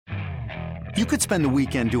You could spend the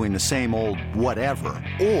weekend doing the same old whatever,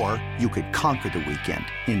 or you could conquer the weekend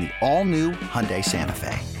in the all-new Hyundai Santa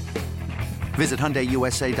Fe. Visit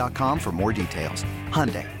HyundaiUSA.com for more details.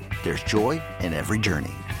 Hyundai, there's joy in every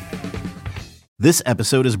journey. This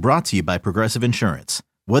episode is brought to you by Progressive Insurance.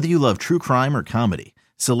 Whether you love true crime or comedy,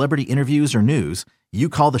 celebrity interviews or news, you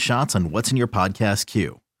call the shots on what's in your podcast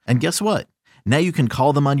queue. And guess what? Now you can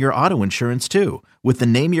call them on your auto insurance too with the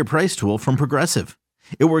Name Your Price tool from Progressive.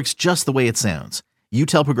 It works just the way it sounds. You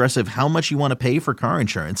tell Progressive how much you want to pay for car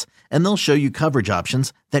insurance, and they'll show you coverage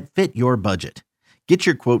options that fit your budget. Get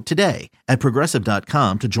your quote today at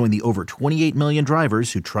Progressive.com to join the over 28 million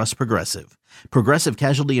drivers who trust Progressive. Progressive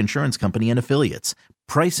Casualty Insurance Company and Affiliates.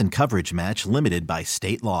 Price and coverage match limited by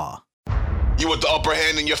state law. You want the upper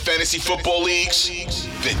hand in your fantasy football leagues?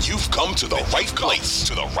 Then you've come to the right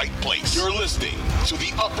place. You're listening to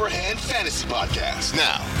the Upper Hand Fantasy Podcast.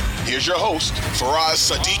 Now, here's your host,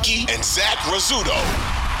 Faraz Siddiqui and Zach Rizzuto.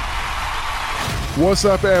 What's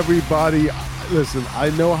up, everybody? Listen,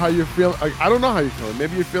 I know how you're feeling. I don't know how you're feeling.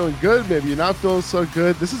 Maybe you're feeling good. Maybe you're not feeling so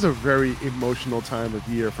good. This is a very emotional time of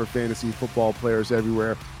year for fantasy football players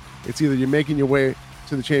everywhere. It's either you're making your way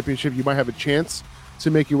to the championship. You might have a chance to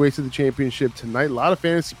make your way to the championship tonight. A lot of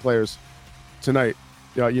fantasy players tonight,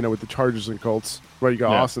 with the Chargers and Colts, right? You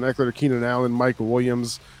got Austin Eckler, Keenan Allen, Michael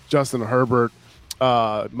Williams, Justin Herbert,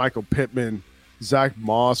 Michael Pittman, Zach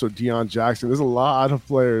Moss, or Deion Jackson. There's a lot of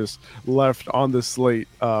players left on the slate,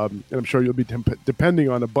 and I'm sure you'll be depending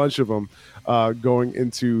on a bunch of them going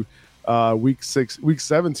into week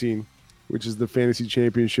 17, which is the fantasy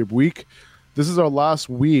championship week. This is our last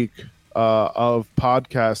week of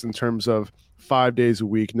podcast in terms of 5 days a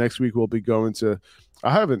week. Next week we'll be going to,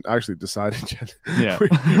 I haven't actually decided yet. Yeah.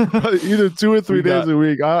 Either 2 or 3 days a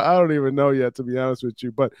week. I don't even know yet, to be honest with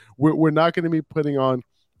you. But we're not going to be putting on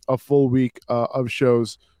a full week of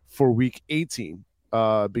shows for week 18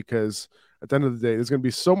 because at the end of the day, there's going to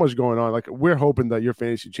be so much going on. Like, we're hoping that your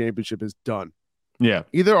fantasy championship is done. Yeah.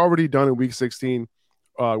 Either already done in week 16,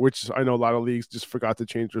 which I know a lot of leagues just forgot to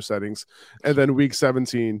change their settings, and then week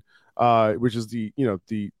 17, which is the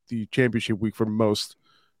championship week for most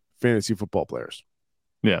fantasy football players.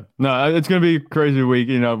 Yeah, no, it's going to be a crazy week.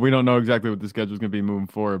 We don't know exactly what the schedule is going to be moving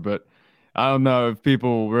forward, but I don't know if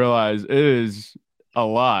people realize it is a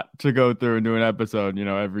lot to go through and do an episode,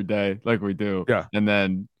 every day like we do. Yeah. And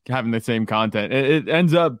then having the same content, it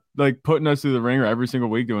ends up like putting us through the ringer every single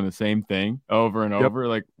week doing the same thing over and over.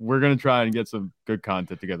 Like, we're going to try and get some good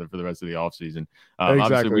content together for the rest of the off season.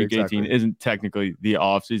 Obviously week 18 isn't technically the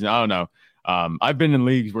off season. I don't know. I've been in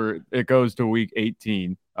leagues where it goes to week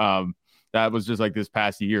 18. That was just like this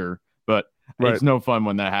past year, but it's no fun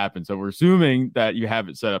when that happens. So we're assuming that you have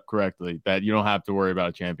it set up correctly, that you don't have to worry about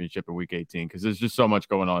a championship in week 18, because there's just so much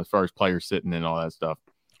going on as far as players sitting and all that stuff.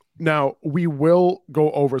 Now, we will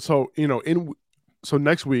go over. So, so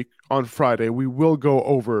next week on Friday, we will go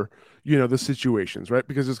over, the situations, right?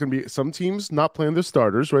 Because there's going to be some teams not playing their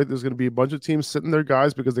starters, right? There's going to be a bunch of teams sitting their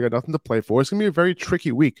guys because they got nothing to play for. It's going to be a very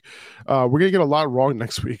tricky week. We're going to get a lot wrong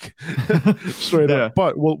next week, straight up.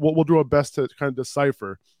 But we'll do our best to kind of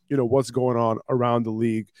decipher, what's going on around the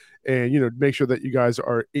league, and, make sure that you guys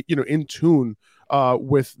are, in tune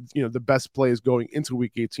with, the best plays going into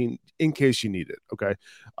week 18 in case you need it. Okay.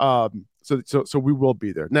 So we will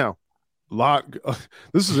be there. Now,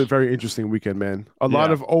 this is a very interesting weekend, man. A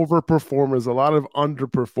lot of overperformers, a lot of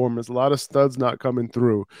underperformers, a lot of studs not coming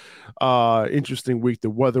through. Interesting week. The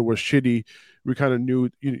weather was shitty. We kind of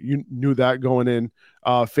knew that going in.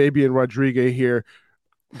 Fabian Rodriguez here.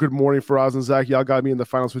 Good morning, Faraz and Zach. Y'all got me in the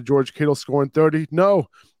finals with George Kittle scoring 30. No,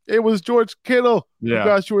 it was George Kittle who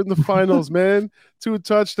got you in the finals, man. 2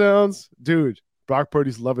 touchdowns. Dude, Brock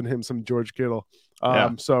Purdy's loving him some George Kittle.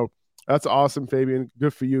 So that's awesome, Fabian.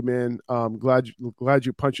 Good for you, man. Glad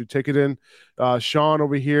you punched your ticket in. Sean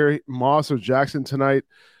over here, Moss or Jackson tonight.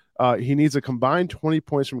 He needs a combined 20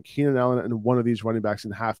 points from Keenan Allen and one of these running backs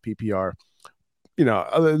in half PPR.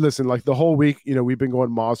 Listen, like the whole week, we've been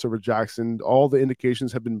going Moss over Jackson. All the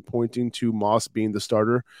indications have been pointing to Moss being the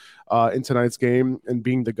starter in tonight's game and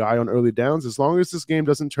being the guy on early downs. As long as this game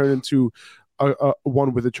doesn't turn into a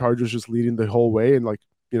one with the Chargers just leading the whole way and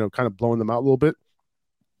kind of blowing them out a little bit,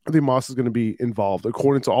 I think Moss is going to be involved.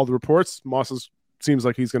 According to all the reports, seems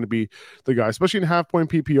like he's going to be the guy, especially in half-point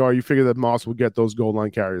PPR. You figure that Moss will get those goal line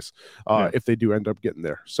carries if they do end up getting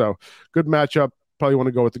there. So good matchup. Probably want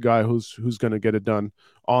to go with the guy who's going to get it done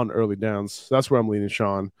on early downs. So that's where I'm leaning,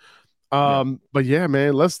 Sean. But yeah,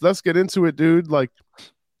 man, let's get into it, dude. Like,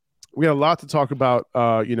 we got a lot to talk about.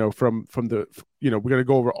 From the we're going to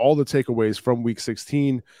go over all the takeaways from week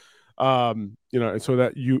 16. And so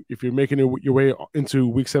that if you're making your way into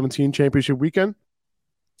Week 17 championship weekend,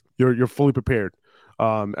 you're fully prepared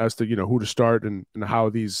as to who to start and how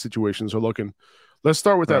these situations are looking. Let's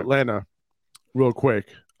start with Atlanta real quick.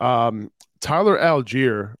 Tyler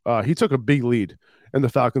Algier, he took a big lead in the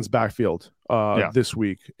Falcons' backfield this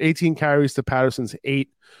week. 18 carries to Patterson's 8,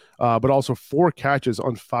 but also 4 catches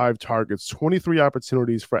on 5 targets, 23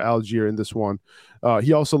 opportunities for Algier in this one.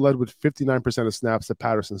 He also led with 59% of snaps to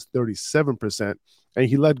Patterson's 37%, and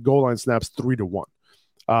he led goal line snaps 3-1.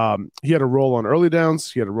 He had a role on early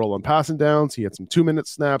downs. He had a role on passing downs. He had some 2-minute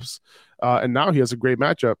snaps, and now he has a great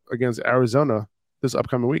matchup against Arizona this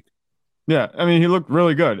upcoming week. Yeah, I mean, he looked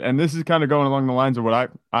really good, and this is kind of going along the lines of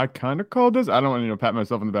what I kind of called this. I don't want to pat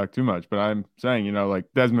myself in the back too much, but I'm saying, like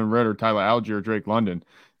Desmond Ridder, Tyler Algier, Drake London,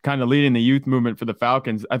 kind of leading the youth movement for the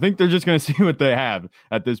Falcons. I think they're just going to see what they have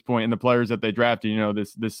at this point in the players that they drafted,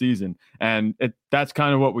 this season, and that's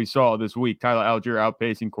kind of what we saw this week. Tyler Algier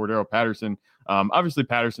outpacing Cordero Patterson. Obviously,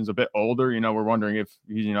 Patterson's a bit older. We're wondering if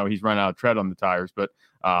he's run out of tread on the tires, but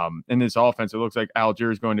in this offense, it looks like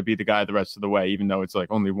Algier is going to be the guy the rest of the way, even though it's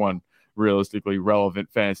like only one realistically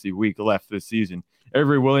relevant fantasy week left this season.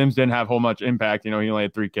 Avery Williams didn't have whole much impact. He only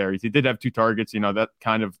had 3 carries. He did have 2 targets. That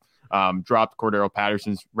kind of dropped Cordero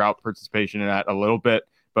Patterson's route participation in that a little bit,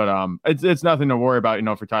 but it's nothing to worry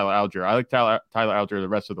about, for Tyler Algier. I like Tyler Algier the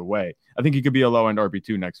rest of the way. I think he could be a low-end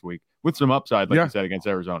RB2 next week with some upside, like you said, against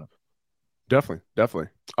Arizona. Definitely.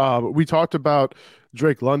 We talked about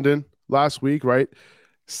Drake London last week, right?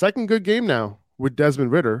 Second good game now with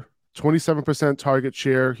Desmond Ridder. 27% target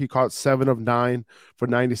share. He caught 7 of 9 for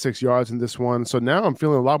 96 yards in this one. So now I'm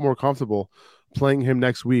feeling a lot more comfortable playing him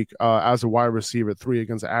next week as a wide receiver 3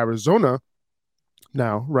 against Arizona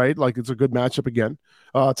now, right? Like, it's a good matchup again.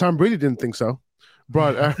 Tom Brady didn't think so,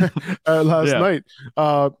 but last night.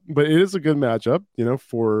 But it is a good matchup,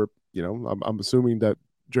 I'm assuming that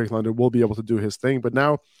Drake London will be able to do his thing. But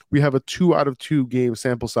now we have a 2 out of 2 game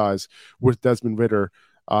sample size with Desmond Ridder.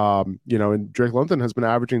 And Drake London has been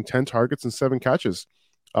averaging 10 targets and 7 catches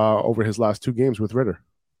over his last 2 games with Ridder.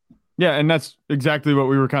 Yeah, and that's exactly what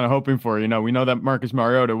we were kind of hoping for. We know that Marcus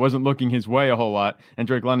Mariota wasn't looking his way a whole lot, and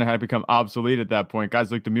Drake London had become obsolete at that point. Guys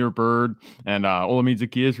like Demir Bird and Olamide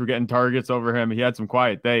Zaccheaus were getting targets over him. He had some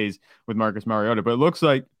quiet days with Marcus Mariota, but it looks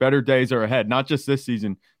like better days are ahead, not just this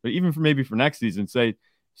season, but even maybe for next season. Say,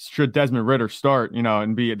 should Desmond Ridder start,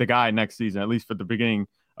 and be the guy next season, at least for the beginning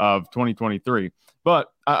of 2023.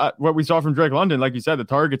 But what we saw from Drake London, like you said, the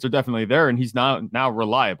targets are definitely there, and he's now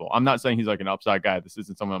reliable. I'm not saying he's like an upside guy. This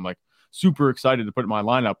isn't someone I'm like super excited to put in my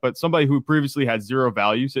lineup, but somebody who previously had 0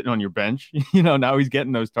 value sitting on your bench, now he's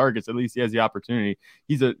getting those targets. At least he has the opportunity.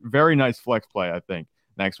 He's a very nice flex play, I think,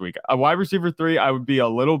 next week. A wide receiver 3, I would be a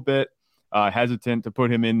little bit hesitant to put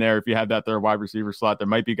him in there if you have that third wide receiver slot. There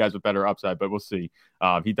might be guys with better upside, but we'll see.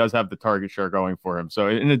 He does have the target share going for him. So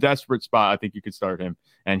in a desperate spot, I think you could start him,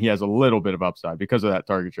 and he has a little bit of upside because of that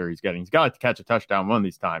target share he's getting. He's got to catch a touchdown one of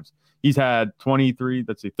these times. He's had 32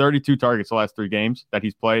 targets the last 3 games that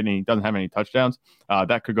he's played, and he doesn't have any touchdowns.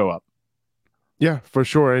 That could go up. Yeah, for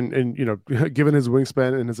sure. And given his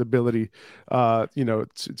wingspan and his ability,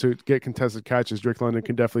 to get contested catches, Drake London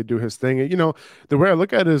can definitely do his thing. And, the way I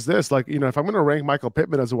look at it is this, like, if I'm going to rank Michael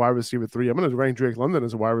Pittman as a wide receiver 3, I'm going to rank Drake London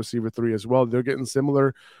as a wide receiver 3 as well. They're getting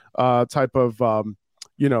similar type of,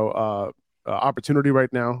 opportunity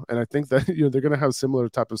right now. And I think that, they're going to have similar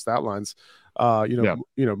type of stat lines,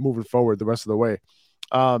 moving forward the rest of the way.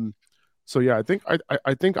 So yeah,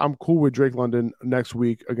 I think I'm cool with Drake London next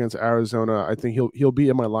week against Arizona. I think he'll be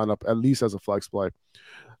in my lineup at least as a flex play.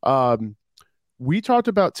 We talked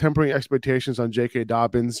about tempering expectations on J.K.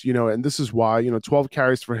 Dobbins, and this is why, 12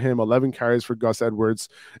 carries for him, 11 carries for Gus Edwards,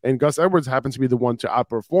 and Gus Edwards happens to be the one to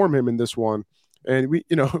outperform him in this one. And we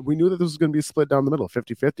knew that this was going to be split down the middle,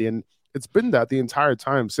 50-50, and it's been that the entire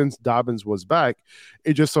time since Dobbins was back.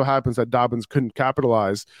 It just so happens that Dobbins couldn't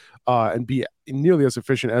capitalize and be nearly as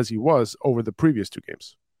efficient as he was over the previous 2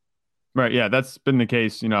 games. Right. Yeah, that's been the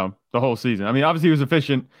case, the whole season. I mean, obviously he was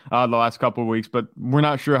efficient the last couple of weeks, but we're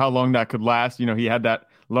not sure how long that could last. He had that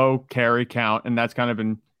low carry count, and that's kind of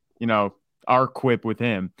been, our quip with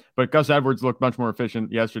him. But Gus Edwards looked much more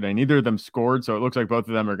efficient yesterday. Neither of them scored, so it looks like both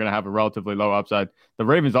of them are going to have a relatively low upside. The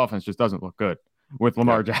Ravens offense just doesn't look good with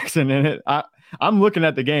Lamar Jackson in it. I'm looking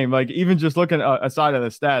at the game, like even just looking aside of the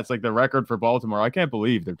stats, like the record for Baltimore, I can't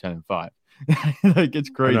believe they're 10-5. Like, it's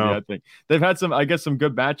crazy. I think they've had some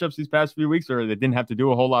good matchups these past few weeks, or they didn't have to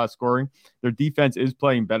do a whole lot of scoring. Their defense is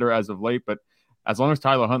playing better as of late, but as long as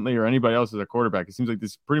Tyler Huntley or anybody else is a quarterback, it seems like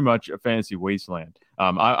this is pretty much a fantasy wasteland.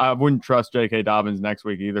 I wouldn't trust J.K. Dobbins next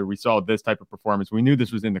week either. We saw this type of performance. We knew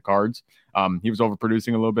this was in the cards. He was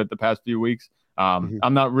overproducing a little bit the past few weeks.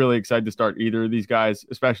 I'm not really excited to start either of these guys,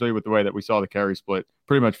 especially with the way that we saw the carry split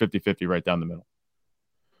pretty much 50-50 right down the middle.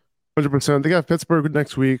 100%. They got Pittsburgh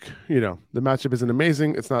next week. The matchup isn't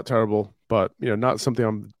amazing. It's not terrible, but not something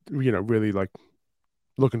I'm really like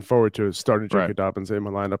looking forward to starting J.K. Dobbins in my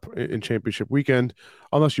lineup in championship weekend,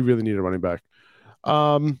 unless you really need a running back.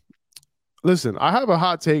 Listen, I have a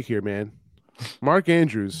hot take here, man. Mark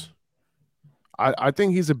Andrews, I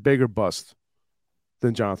think he's a bigger bust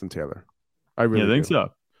than Jonathan Taylor. I really think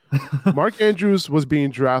so. Mark Andrews was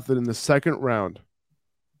being drafted in the second round,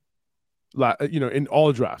 in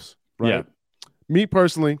all drafts, right? Yeah. Me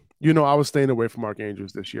personally, I was staying away from Mark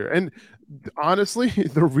Andrews this year. And honestly,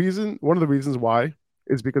 one of the reasons why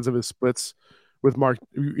is because of his splits with Mark,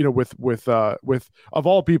 with of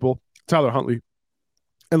all people, Tyler Huntley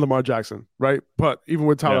and Lamar Jackson, right? But even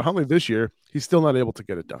with Tyler Huntley this year, he's still not able to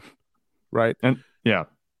get it done, right? And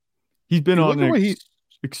he's been on an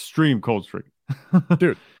extreme cold streak.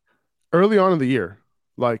 Dude, early on in the year,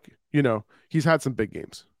 he's had some big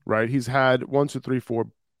games, right? He's had 1, 2, 3, 4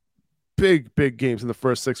 big games in the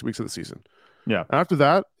first 6 weeks of the season. Yeah. After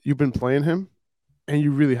that, you've been playing him, and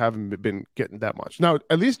you really haven't been getting that much. Now,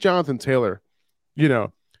 at least Jonathan Taylor,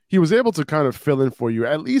 he was able to kind of fill in for you,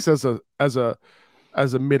 at least as a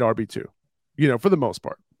mid RB2, for the most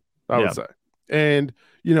part, I would say. And,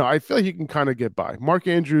 I feel like he can kind of get by. Mark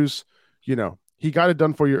Andrews, he got it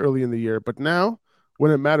done for you early in the year, but now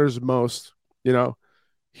when it matters most,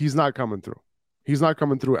 he's not coming through. He's not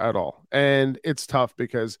coming through at all. And it's tough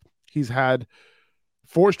because he's had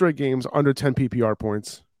 4 straight games under 10 PPR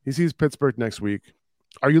points. He sees Pittsburgh next week.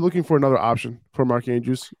 Are you looking for another option for Mark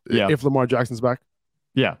Andrews if Lamar Jackson's back?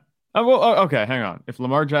 Yeah. Okay, hang on. If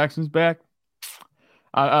Lamar Jackson's back,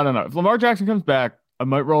 I don't know. If Lamar Jackson comes back, I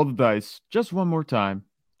might roll the dice just one more time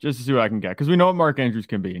just to see what I can get, because we know what Mark Andrews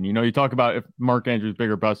can be. And, you talk about if Mark Andrews is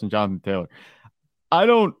bigger bust than Jonathan Taylor. I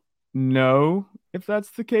don't know if that's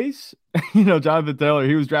the case. Jonathan Taylor,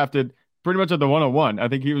 he was drafted pretty much at the 101. I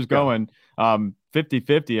think he was going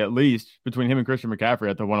 50-50 at least between him and Christian McCaffrey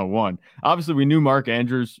at the 101. Obviously, we knew Mark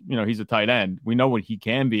Andrews, he's a tight end. We know what he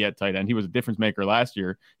can be at tight end. He was a difference maker last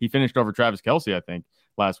year. He finished over Travis Kelce, I think,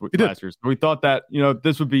 last year. So we thought that,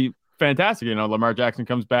 this would be fantastic. Lamar Jackson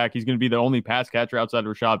comes back. He's going to be the only pass catcher outside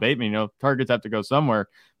of Rashad Bateman. Targets have to go somewhere,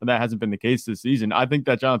 but that hasn't been the case this season. I think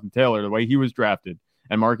that Jonathan Taylor, the way he was drafted,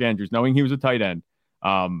 and Mark Andrews, knowing he was a tight end,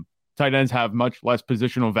 tight ends have much less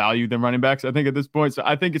positional value than running backs, I think, at this point. So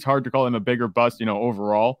I think it's hard to call him a bigger bust,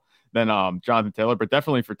 overall than Jonathan Taylor. But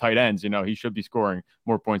definitely for tight ends, he should be scoring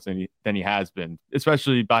more points than he has been,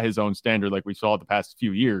 especially by his own standard, like we saw the past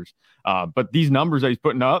few years. But these numbers that he's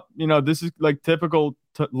putting up, this is like typical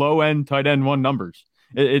low-end tight end 1 numbers.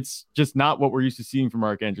 It's just not what we're used to seeing from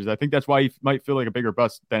Mark Andrews. I think that's why he might feel like a bigger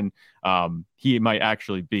bust than he might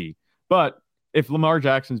actually be. But if Lamar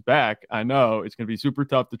Jackson's back, I know it's going to be super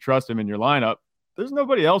tough to trust him in your lineup. There's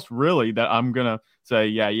nobody else really that I'm going to say,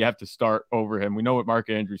 you have to start over him. We know what Mark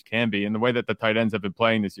Andrews can be. And the way that the tight ends have been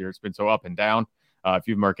playing this year, it's been so up and down. If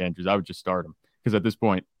you have Mark Andrews, I would just start him, because at this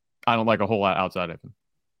point, I don't like a whole lot outside of him.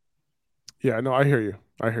 Yeah, no, I hear you.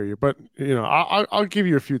 But, I'll give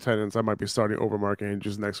you a few tight ends I might be starting over Mark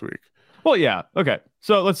Andrews next week. Well, yeah. Okay.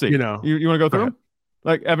 So let's see. You want to go through them?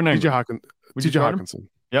 Like Evan Ingram. TJ Hawkinson.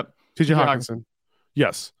 Yep. TJ Hawkinson.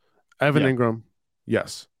 Yes. Evan Ingram.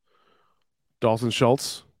 Yes. Dalton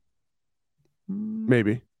Schultz.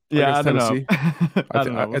 Maybe. Yeah, I don't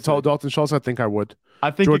know. I told Dalton Schultz I think I would.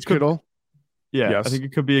 I think George Kittle. Yeah, yes. I think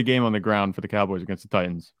it could be a game on the ground for the Cowboys against the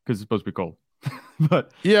Titans, because it's supposed to be cold.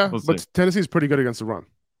 But Tennessee's pretty good against the run,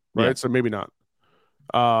 right? Yeah. So maybe not.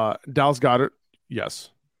 Dallas Goedert.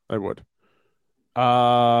 Yes, I would.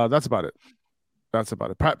 That's about it. Pat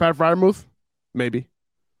Freiermuth. Maybe.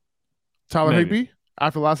 Tyler Higbee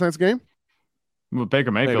after last night's game. Well,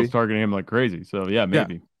 Baker Mayfield's targeting him like crazy, so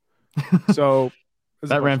maybe. Yeah. So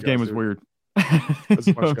that Rams game was weird.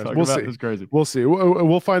 We'll see. It's crazy. We'll see.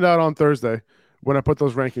 We'll find out on Thursday when I put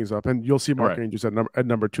those rankings up, and you'll see Mark Andrews at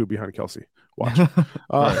number 2 behind Kelce. Watch.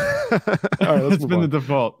 All right, it's been the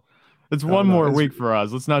default. It's one more week for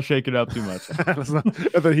us. Let's not shake it up too much.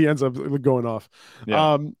 And then he ends up going off.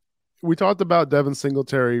 Yeah. We talked about Devin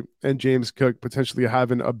Singletary and James Cook potentially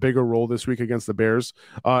having a bigger role this week against the Bears,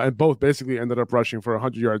 and both basically ended up rushing for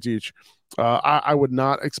 100 yards each. I would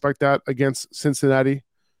not expect that against Cincinnati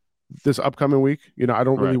this upcoming week. I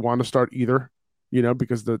don't really want to start either,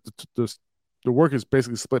 because the the work is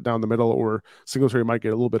basically split down the middle, or Singletary might get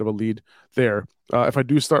a little bit of a lead there. If I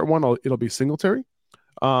do start one, it'll be Singletary.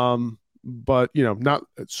 But not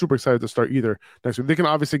super excited to start either next week. They can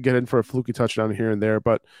obviously get in for a fluky touchdown here and there,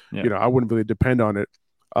 but I wouldn't really depend on it.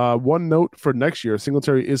 One note for next year: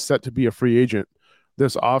 Singletary is set to be a free agent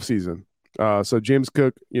this offseason. So James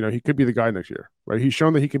Cook, he could be the guy next year, right? He's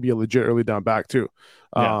shown that he can be a legit early down back too.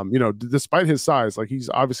 Despite his size, like he's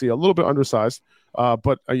obviously a little bit undersized,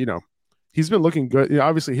 but he's been looking good.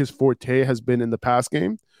 Obviously his forte has been in the pass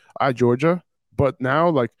game at Georgia, but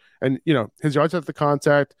now his yards after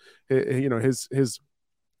contact, his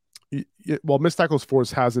missed tackles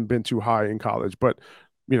force hasn't been too high in college, but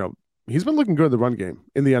he's been looking good in the run game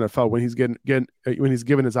in the NFL when he's when he's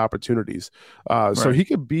given his opportunities. So he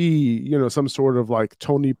could be, some sort of like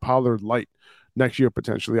Tony Pollard light next year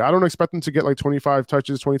potentially. I don't expect him to get like 25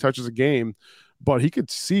 touches, 20 touches a game, but he could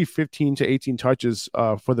see 15 to 18 touches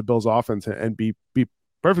for the Bills offense and be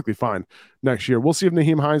perfectly fine next year. We'll see if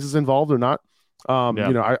Nyheim Hines is involved or not. I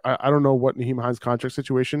don't know what Nyheim Hines' contract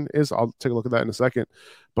situation is. I'll take a look at that in a second.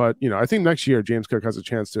 But, I think next year James Cook has a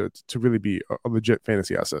chance to really be a legit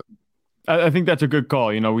fantasy asset. I think that's a good call.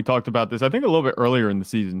 We talked about this, I think a little bit earlier in the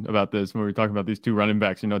season about this when we were talking about these two running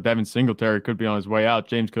backs. Devin Singletary could be on his way out.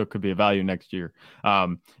 James Cook could be a value next year.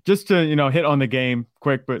 Just to, hit on the game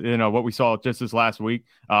quick, but, what we saw just this last week,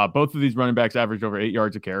 both of these running backs averaged over 8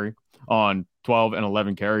 yards a carry on 12 and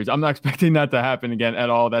 11 carries. I'm not expecting that to happen again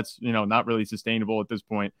at all. That's, not really sustainable at this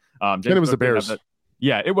point. And it was the Bears.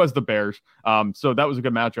 Yeah, it was the Bears. So that was a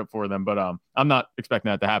good matchup for them, but I'm not expecting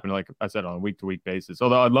that to happen, like I said, on a week-to-week basis.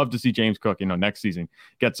 Although I'd love to see James Cook, next season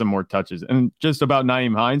get some more touches. And just about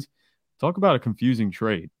Nyheim Hines, talk about a confusing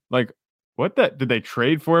trade. Like, did they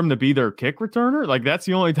trade for him to be their kick returner? Like, that's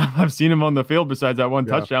the only time I've seen him on the field besides that one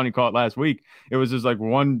touchdown he caught last week. It was just like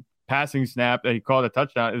one passing snap that he caught a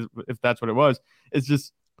touchdown, if that's what it was. It's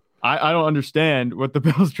just, I don't understand what the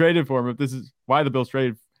Bills traded for him, if this is why the Bills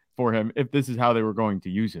traded for him, if this is how they were going to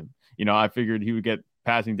use him. I figured he would get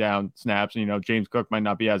passing down snaps, and James Cook might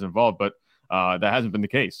not be as involved, but that hasn't been the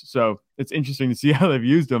case. So it's interesting to see how they've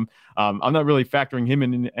used him. I'm not really factoring him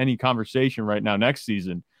in any conversation right now next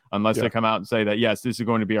season, unless they come out and say that, yes, this is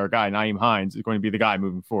going to be our guy. Nyheim Hines is going to be the guy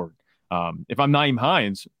moving forward. If I'm Nyheim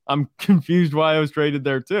Hines, I'm confused why I was traded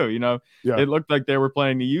there too. It looked like they were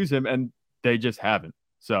planning to use him and they just haven't.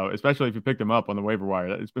 So especially if you picked him up on the waiver wire,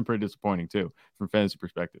 it's been pretty disappointing too from fantasy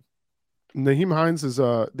perspective. Nyheim Hines is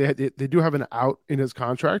they do have an out in his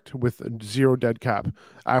contract with 0 dead cap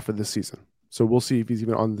after this season. So we'll see if he's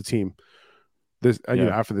even on the team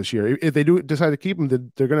after this year. If they do decide to keep him,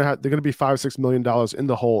 they're gonna be $5-6 million in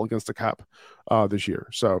the hole against the cap this year.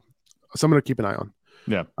 So someone to keep an eye on.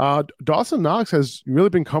 Yeah. Dawson Knox has really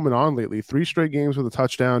been coming on lately. 3 straight games with a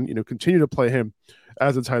touchdown. Continue to play him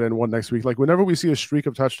as a tight end 1 next week. Like whenever we see a streak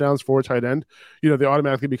of touchdowns for a tight end, they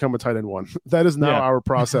automatically become a tight end 1. That is now our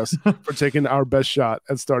process for taking our best shot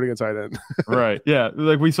at starting a tight end. Right. Yeah.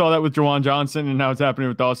 Like we saw that with Juwan Johnson and now it's happening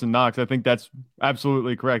with Dawson Knox. I think that's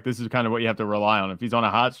absolutely correct. This is kind of what you have to rely on. If he's on a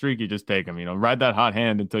hot streak, you just take him, ride that hot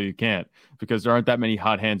hand until you can't, because there aren't that many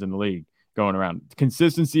hot hands in the league going around.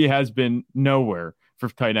 Consistency has been nowhere for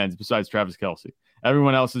tight ends besides Travis Kelce.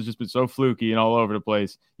 Everyone else has just been so fluky and all over the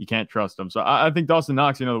place. You can't trust them. So I think Dawson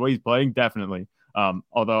Knox, the way he's playing, definitely.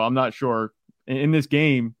 Although I'm not sure in this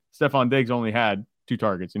game, Stephon Diggs only had 2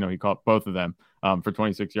 targets. He caught both of them for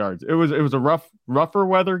 26 yards. It was a rougher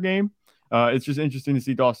weather game. It's just interesting to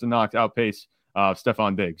see Dawson Knox outpace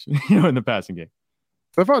Stephon Diggs, in the passing game.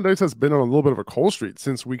 Stephon Diggs has been on a little bit of a cold streak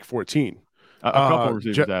since week 14. A couple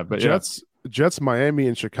receivers have, but Jets, Miami,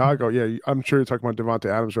 and Chicago. Yeah, I'm sure you're talking about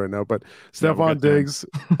Devontae Adams right now, but Stephon Diggs,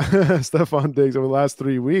 Stephon Diggs over the last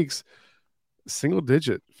 3 weeks,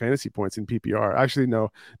 single-digit fantasy points in PPR. Actually, no,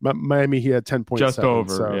 Miami he had 10.7. Just over,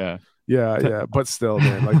 so, yeah, but still,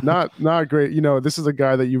 man, like not great. This is a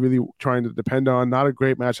guy that you're really trying to depend on. Not a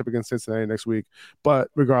great matchup against Cincinnati next week, but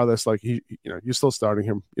regardless, like you're still starting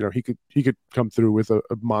him. He could come through with a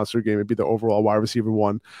monster game and be the overall wide receiver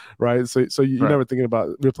 1, right? So you're never thinking about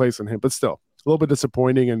replacing him, but still a little bit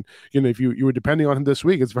disappointing. And if you were depending on him this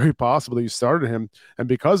week, it's very possible that you started him, and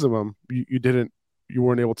because of him, you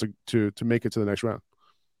weren't able to make it to the next round.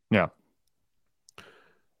 Yeah.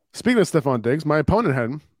 Speaking of Stephon Diggs, my opponent had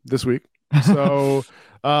him this week. So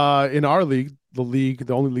in our league, the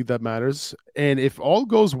only league that matters, and if all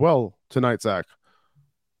goes well tonight, Zach,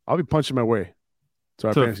 I'll be punching my way to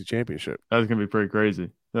our fantasy championship. That's going to be pretty crazy.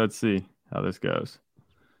 Let's see how this goes.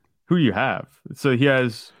 Who do you have? So he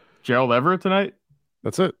has Gerald Everett tonight?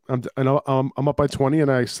 That's it. I'm up by 20,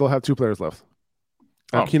 and I still have 2 players left.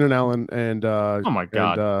 Keenan Allen and oh my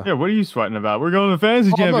God. and, yeah, what are you sweating about? We're going to the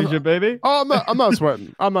fantasy championship, baby. Oh, I'm not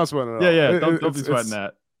sweating. I'm not sweating at all. Yeah, don't be sweating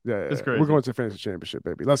that. Yeah, it's crazy. We're going to the fantasy championship,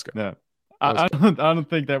 baby. Let's go. Yeah. I don't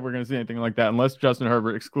think that we're going to see anything like that unless Justin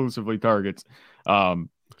Herbert exclusively targets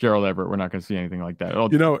Gerald Everett. We're not going to see anything like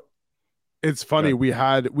that. It's funny. We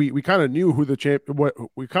kind of knew who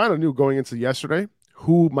we kind of knew going into yesterday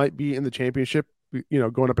who might be in the championship,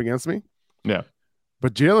 going up against me. Yeah.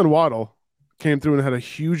 But Jalen Waddle came through and had a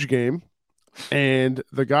huge game. And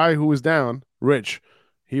the guy who was down, Rich,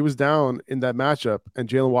 he was down in that matchup, and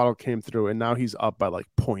Jalen Waddle came through, and now he's up by like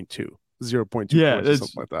 0.2 yeah, points or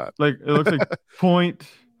something like that. Like it looks like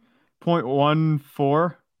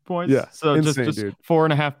 0.14 points. Yeah, so insane, just dude.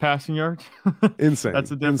 4.5 passing yards. Insane. That's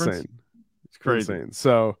the difference. Insane. It's crazy. Insane.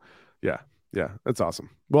 So, yeah, that's awesome.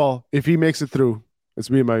 Well, if he makes it through, it's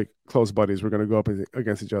me and my close buddies. We're going to go up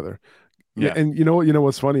against each other. Yeah, and you know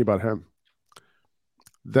what's funny about him?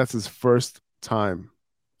 That's his first time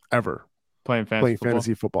ever playing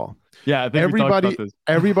fantasy football. Yeah, I think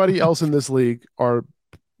everybody else in this league are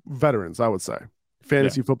veterans, I would say.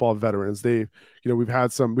 Fantasy football veterans. We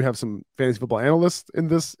have some fantasy football analysts in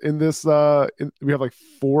this we have like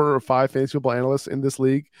 4 or 5 fantasy football analysts in this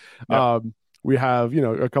league. Yep. We have,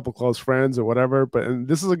 a couple close friends or whatever, and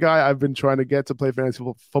this is a guy I've been trying to get to play fantasy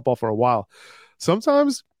football for a while.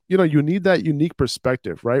 Sometimes, you need that unique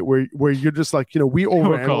perspective, right? Where you're just like, we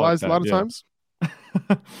overanalyze a lot of times.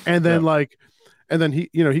 And then and then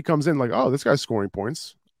he comes in like, oh, this guy's scoring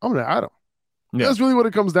points, I'm going to add him. Yeah. That's really what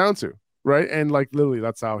it comes down to, right? And like literally,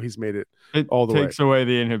 that's how he's made it all the way. It takes away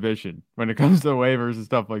the inhibition when it comes to waivers and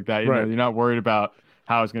stuff like that. You know, you're not worried about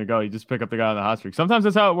how it's going to go. You just pick up the guy on the hot streak. Sometimes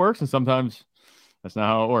that's how it works, and sometimes that's not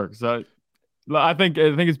how it works. So I think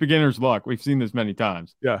it's beginner's luck. We've seen this many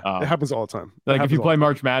times. Yeah, it happens all the time. Like if you play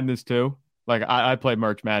March Madness too, like I played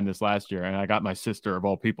March Madness last year, and I got my sister of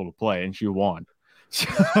all people to play, and she won. So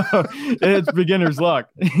it's beginner's luck.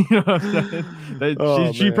 You know what I'm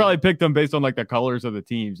saying? She probably picked them based on like the colors of the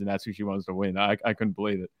teams, and that's who she wants to win. I couldn't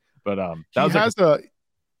believe it. But go ahead.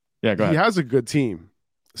 He has a good team.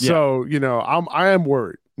 So, I am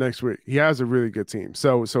worried next week. He has a really good team.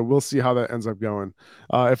 So we'll see how that ends up going.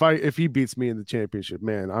 If he beats me in the championship,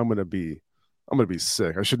 man, I'm gonna be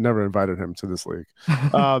sick. I should never invited him to this league.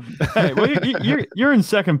 Hey, well, you're in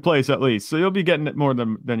second place at least, so you'll be getting more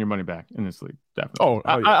than your money back in this league. Definitely.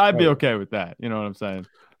 I'd be okay with that. You know what I'm saying?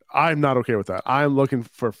 I'm not okay with that. I'm looking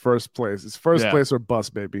for first place. It's first place or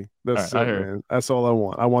bust, baby. That's it, man. That's all I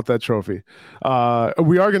want. I want that trophy. We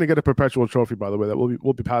are going to get a perpetual trophy, by the way, that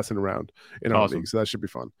we'll be passing around in our league, so that should be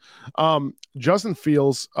fun. Justin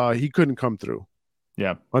Fields, he couldn't come through.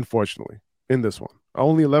 Yeah, unfortunately, in this one,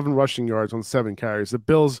 only 11 rushing yards on 7 carries. The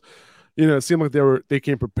Bills, it seemed like they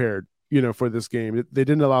came prepared. For this game, they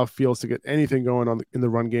didn't allow Fields to get anything going in the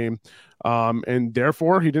run game, and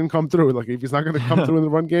therefore he didn't come through. Like if he's not going to come through in the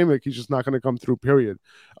run game, like he's just not going to come through. Period.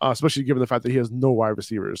 Especially given the fact that he has no wide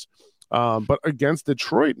receivers. But against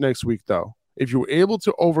Detroit next week, though, if you were able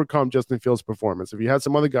to overcome Justin Fields' performance, if you had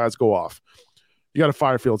some other guys go off, you got to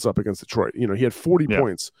fire Fields up against Detroit. He had 40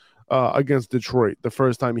 points against Detroit the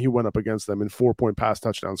first time he went up against them in 4-point pass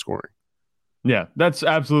touchdown scoring. Yeah, that's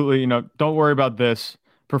absolutely. Don't worry about this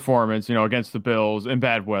performance, against the Bills in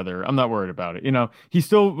bad weather. I'm not worried about it. He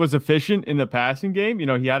still was efficient in the passing game. He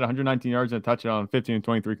had 119 yards and a touchdown, 15 and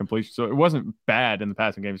 23 completion. So it wasn't bad in the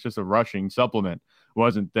passing game. It's just a rushing supplement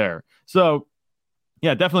wasn't there. So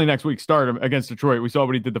yeah, definitely next week start him against Detroit. We saw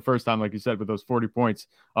what he did the first time, like you said, with those 40 points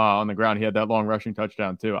on the ground. He had that long rushing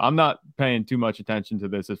touchdown too. I'm not paying too much attention to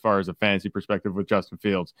this as far as a fantasy perspective with Justin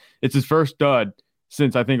Fields. It's his first dud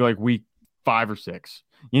since I think like week 5 or 6.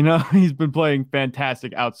 He's been playing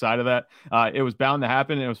fantastic outside of that. It was bound to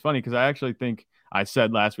happen. And it was funny because I actually think I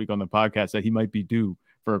said last week on the podcast that he might be due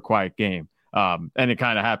for a quiet game. And it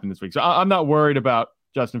kind of happened this week. So I'm not worried about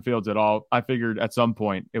Justin Fields at all. I figured at some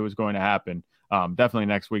point it was going to happen. Definitely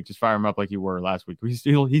next week. Just fire him up like you were last week. He's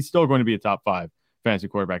still going to be a top 5 fantasy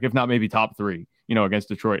quarterback, if not maybe top 3, against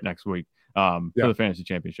Detroit next week for the fantasy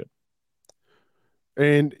championship.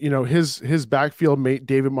 And, his backfield mate,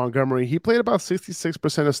 David Montgomery, he played about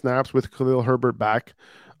 66% of snaps with Khalil Herbert back.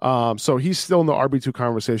 So he's still in the RB2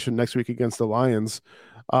 conversation next week against the Lions.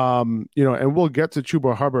 And we'll get to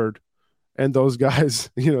Chuba Hubbard and those guys,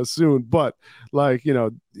 soon. But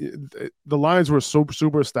the Lions were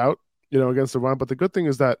super stout, against the run. But the good thing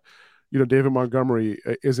is that, David Montgomery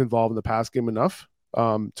is involved in the pass game enough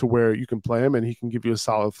to where you can play him and he can give you a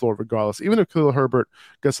solid floor regardless. Even if Khalil Herbert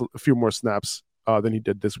gets a few more snaps than he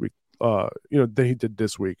did this week, in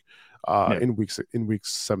week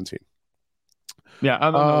 17. Yeah,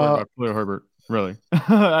 I'm not worried about Khalil Herbert really.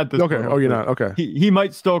 At this Okay. point, Oh, you're not. Okay. He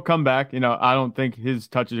might still come back. I don't think his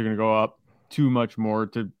touches are going to go up too much more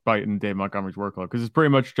to bite in Dave Montgomery's workload because it's pretty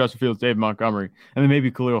much Justin Fields, Dave Montgomery, and then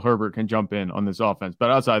maybe Khalil Herbert can jump in on this offense.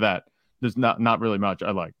 But outside that, there's not really much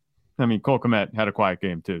I like. I mean, Cole Kmet had a quiet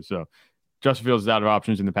game too, so Justin Fields is out of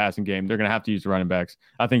options in the passing game. They're going to have to use the running backs.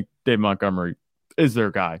 I think Dave Montgomery is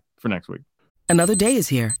their guy for next week. Another day is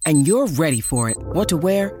here, and you're ready for it. What to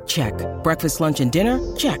wear? Check. Breakfast, lunch, and dinner?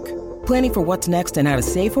 Check. Planning for what's next and how to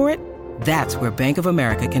save for it? That's where Bank of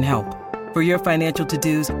America can help. For your financial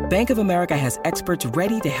to-dos, Bank of America has experts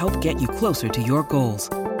ready to help get you closer to your goals.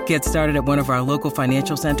 Get started at one of our local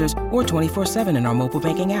financial centers or 24/7 in our mobile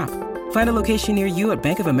banking app. Find a location near you at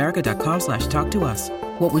bankofamerica.com/talktous.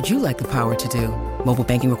 What would you like the power to do? Mobile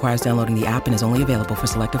banking requires downloading the app and is only available for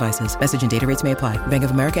select devices. Message and data rates may apply. Bank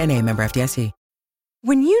of America N.A., member FDIC.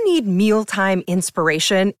 When you need mealtime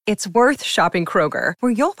inspiration, it's worth shopping Kroger,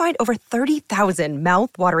 where you'll find over 30,000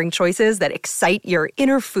 mouth-watering choices that excite your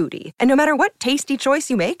inner foodie. And no matter what tasty choice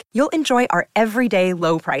you make, you'll enjoy our everyday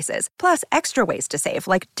low prices, plus extra ways to save,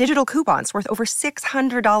 like digital coupons worth over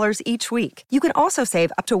 $600 each week. You can also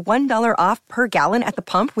save up to $1 off per gallon at the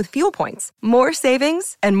pump with fuel points. More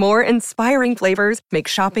savings and more inspiring flavors make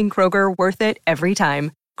shopping Kroger worth it every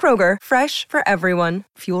time. Kroger, fresh for everyone.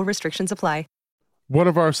 Fuel restrictions apply. One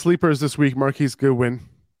of our sleepers this week, Marquise Goodwin.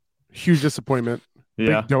 Huge disappointment.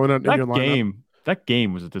 Yeah. Big donut in your lineup. That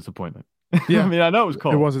game was a disappointment. Yeah. I mean, I know it was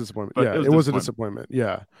cold. It was a disappointment. Yeah, it was a disappointment.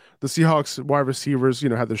 Yeah. The Seahawks wide receivers,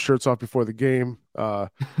 had their shirts off before the game.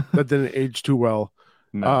 That didn't age too well.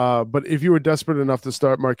 No. But if you were desperate enough to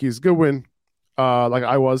start Marquise Goodwin, like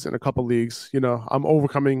I was in a couple leagues, I'm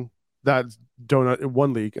overcoming that donut in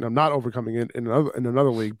one league, and I'm not overcoming it in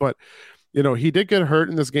another league. But he did get hurt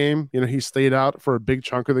in this game. He stayed out for a big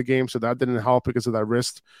chunk of the game, so that didn't help because of that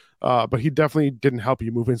wrist. But he definitely didn't help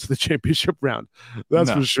you move into the championship round. That's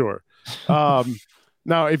for sure.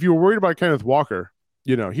 Now, if you were worried about Kenneth Walker,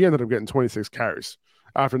 he ended up getting 26 carries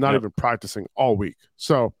after not even practicing all week.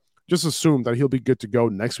 So just assume that he'll be good to go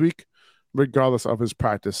next week, regardless of his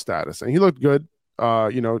practice status. And he looked good. There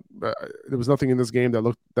was nothing in this game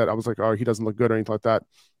that I was like, oh, he doesn't look good or anything like that.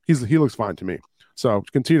 He looks fine to me. So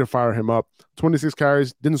continue to fire him up. 26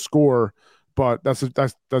 carries, didn't score, but that's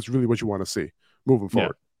really what you want to see moving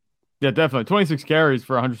forward. Yeah, definitely. 26 carries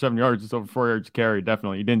for 107 yards, just over 4 yards carry.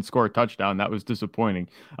 Definitely. He didn't score a touchdown. That was disappointing.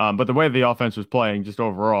 But the way the offense was playing just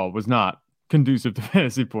overall was not conducive to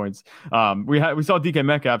fantasy points. We saw DK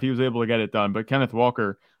Metcalf. He was able to get it done, but Kenneth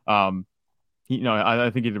Walker, I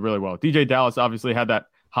think he did really well. DJ Dallas obviously had that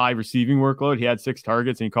high receiving workload. He had 6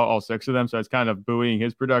 targets and he caught all 6 of them. So it's kind of buoying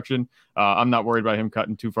his production. I'm not worried about him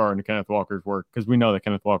cutting too far into Kenneth Walker's work because we know that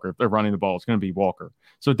Kenneth Walker, if they're running the ball, it's going to be Walker.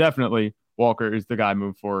 So definitely Walker is the guy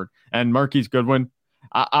moving forward. And Marquise Goodwin,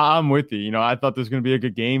 I'm with you. I thought this was going to be a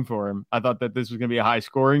good game for him. I thought that this was going to be a high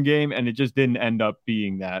scoring game, and it just didn't end up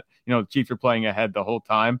being that. The Chiefs are playing ahead the whole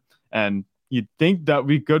time, and you'd think that would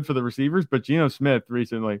be good for the receivers, but Geno Smith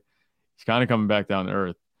recently, he's kind of coming back down to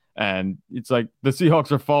earth. And it's like the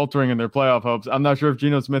Seahawks are faltering in their playoff hopes. I'm not sure if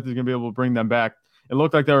Geno Smith is going to be able to bring them back. It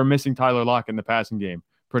looked like they were missing Tyler Lockett in the passing game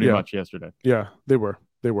pretty much yesterday. Yeah, they were.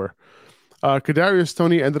 Kadarius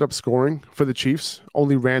Toney ended up scoring for the Chiefs.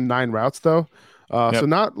 Only ran 9 routes though. So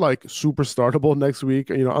not like super startable next week,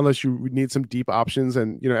 unless you need some deep options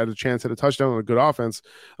and, at a chance at a touchdown on a good offense.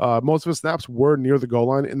 Most of his snaps were near the goal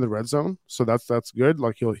line in the red zone. So that's good.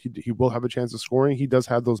 Like he will have a chance of scoring. He does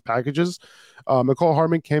have those packages. McCall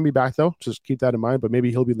Hardman can be back though. Just keep that in mind, but maybe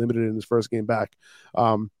he'll be limited in his first game back.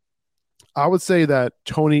 I would say that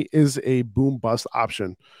Toney is a boom bust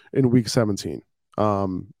option in week 17.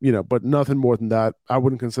 But nothing more than that. I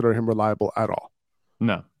wouldn't consider him reliable at all.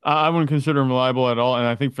 No, I wouldn't consider him reliable at all. And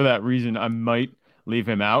I think for that reason, I might leave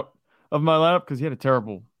him out of my lineup because he had a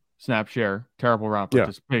terrible snap share, terrible route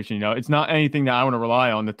participation. It's not anything that I want to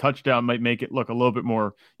rely on. The touchdown might make it look a little bit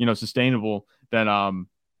more, sustainable than,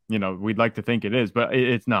 we'd like to think it is, but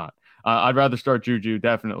it's not. I'd rather start Juju,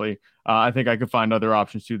 definitely. I think I could find other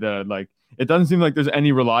options too that I'd like. It doesn't seem like there's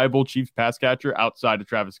any reliable Chiefs pass catcher outside of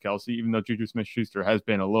Travis Kelce, even though Juju Smith-Schuster has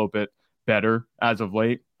been a little bit better as of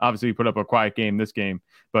late. Obviously, he put up a quiet game this game,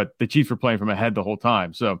 but the Chiefs were playing from ahead the whole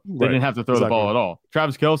time, so they didn't have to throw the ball at all.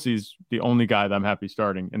 Travis Kelce's the only guy that I'm happy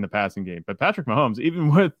starting in the passing game. But Patrick Mahomes,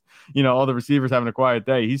 even with all the receivers having a quiet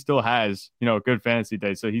day, he still has a good fantasy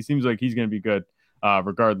day. So he seems like he's going to be good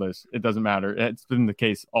regardless. It doesn't matter. It's been the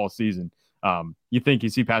case all season. You think you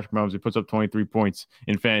see Patrick Mahomes who puts up 23 points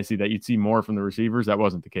in fantasy that you'd see more from the receivers. That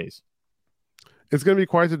wasn't the case. It's going to be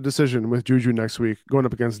quite a decision with Juju next week going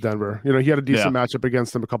up against Denver. He had a decent matchup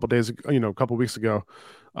against them a couple weeks ago.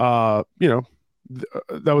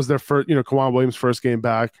 that was their first, Kawhi Williams' first game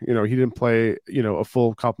back. He didn't play, a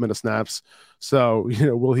full complement of snaps. So,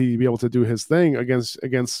 will he be able to do his thing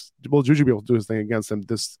will Juju be able to do his thing against him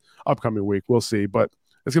this upcoming week? We'll see, but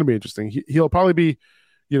it's going to be interesting. He'll probably be,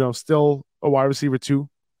 still a wide receiver 2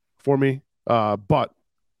 for me. But,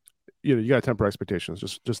 you got to temper expectations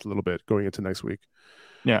just a little bit going into next week.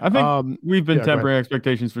 Yeah, I think we've been tempering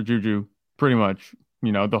expectations for Juju pretty much,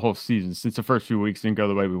 the whole season since the first few weeks didn't go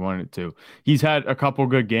the way we wanted it to. He's had a couple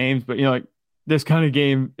good games, but, like this kind of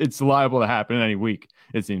game, it's liable to happen in any week,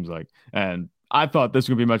 it seems like. And I thought this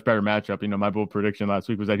would be a much better matchup. My bold prediction last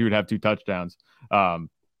week was that he would have 2 touchdowns.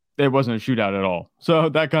 It wasn't a shootout at all. So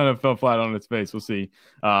that kind of fell flat on its face. We'll see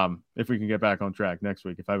if we can get back on track next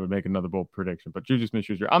week, if I would make another bold prediction. But Juju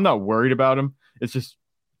Smith-Schuster, I'm not worried about him. It's just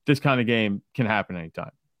this kind of game can happen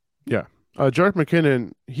anytime. Yeah. Jerick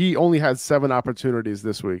McKinnon, he only had 7 opportunities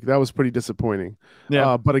this week. That was pretty disappointing.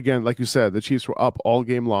 Yeah. But again, like you said, the Chiefs were up all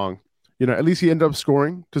game long. At least he ended up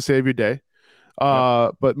scoring to save your day.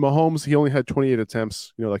 But Mahomes, he only had 28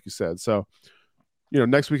 attempts, like you said. So,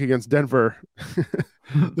 next week against Denver,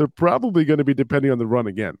 they're probably going to be depending on the run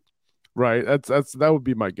again, right? That would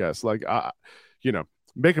be my guess. Like,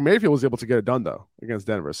 Baker Mayfield was able to get it done though against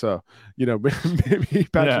Denver, so maybe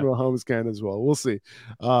Patrick Mahomes can as well. We'll see.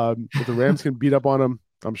 If the Rams can beat up on them,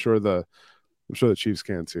 I'm sure the Chiefs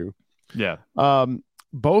can too. Yeah.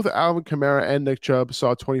 Both Alvin Kamara and Nick Chubb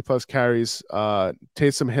saw 20+ carries.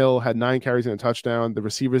 Taysom Hill had 9 carries and a touchdown. The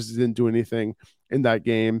receivers didn't do anything in that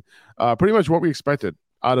game. Pretty much what we expected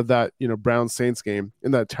out of that, Browns Saints game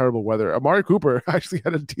in that terrible weather. Amari Cooper actually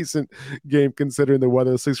had a decent game considering the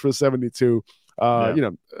weather, 6 for 72.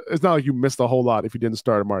 It's not like you missed a whole lot if you didn't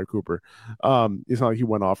start Amari Cooper. It's not like he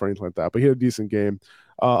went off or anything like that, but he had a decent game,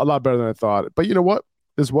 a lot better than I thought. But you know what?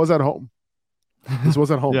 This was at home.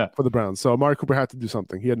 For the Browns. So Amari Cooper had to do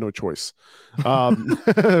something. He had no choice. But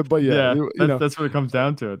that's what it comes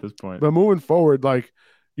down to at this point. But moving forward,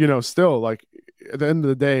 still like at the end of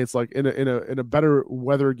the day, it's like in a better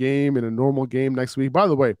weather game, in a normal game next week. By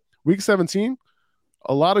the way, week 17,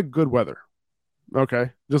 a lot of good weather. Okay,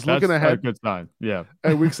 just looking ahead. A good sign. Yeah.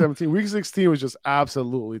 At week 17, week 16 was just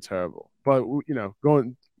absolutely terrible. But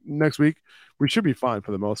going next week, we should be fine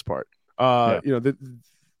for the most part.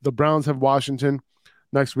 The Browns have Washington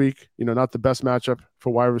next week. Not the best matchup for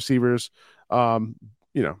wide receivers. I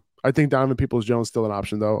think Donovan Peoples-Jones still an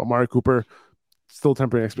option though. Amari Cooper, still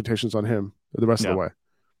tempering expectations on him the rest of the way.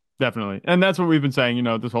 Definitely. And that's what we've been saying,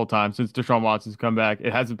 this whole time since Deshaun Watson's come back.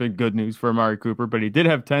 It hasn't been good news for Amari Cooper, but he did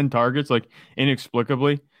have 10 targets, like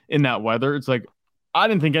inexplicably in that weather. It's like, I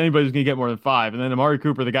didn't think anybody was going to get more than 5. And then Amari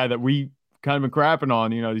Cooper, the guy that we kind of been crapping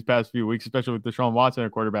on, these past few weeks, especially with Deshaun Watson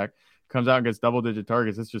at quarterback, comes out and gets double-digit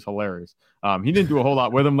targets. It's just hilarious. He didn't do a whole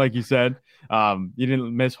lot with him, like you said. You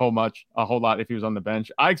didn't miss a whole lot if he was on the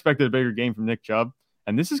bench. I expected a bigger game from Nick Chubb,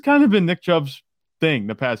 and this has kind of been Nick Chubb's thing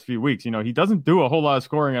the past few weeks. He doesn't do a whole lot of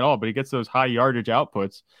scoring at all, but he gets those high yardage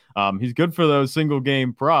outputs. He's good for those single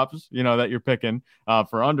game props, that you're picking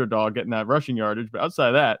for underdog, getting that rushing yardage. But outside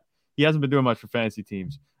of that, he hasn't been doing much for fantasy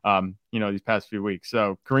teams, these past few weeks.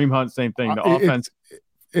 So Kareem Hunt, same thing. The offense.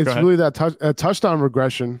 It's really that touchdown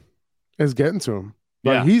regression is getting to him.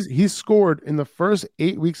 Like he's scored in the first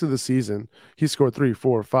 8 weeks of the season. He scored 3,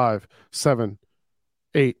 4, 5, 7,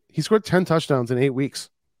 8. He scored 10 touchdowns in 8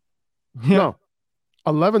 weeks. Yeah. No,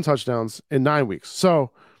 11 touchdowns in 9 weeks.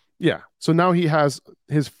 So now he has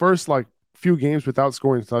his first few games without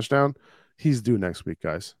scoring a touchdown. He's due next week,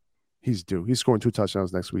 guys. He's due. He's scoring 2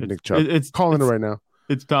 touchdowns next week. Nick Chubb. It's calling it right now.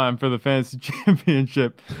 It's time for the fantasy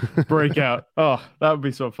championship breakout. Oh, that would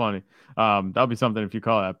be so funny. That would be something if you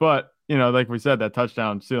call that. But like we said, that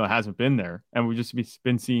touchdown still hasn't been there, and we've just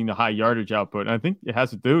been seeing the high yardage output. And I think it has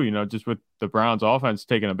to do, just with the Browns' offense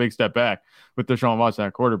taking a big step back with Deshaun Watson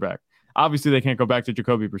at quarterback. Obviously, they can't go back to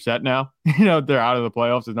Jacoby Brissett now. They're out of the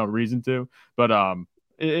playoffs. There's no reason to. But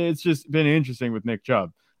it's just been interesting with Nick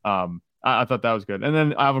Chubb. I thought that was good. And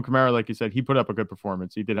then Alvin Kamara, like you said, he put up a good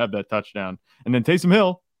performance. He did have that touchdown. And then Taysom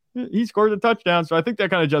Hill, he scored a touchdown. So I think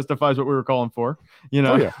that kind of justifies what we were calling for. I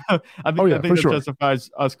think that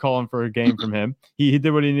justifies us calling for a game from him. He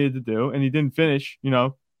did what he needed to do, and he didn't finish,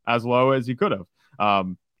 as low as he could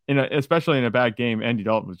have. Especially in a bad game, Andy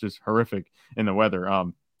Dalton was just horrific in the weather.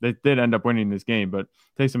 They did end up winning this game, but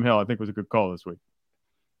Taysom Hill, I think, was a good call this week.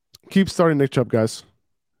 Keep starting Nick Chubb, guys.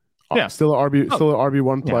 Yeah, still an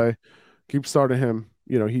RB1 play. Yeah. Keep starting him.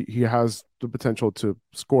 He has the potential to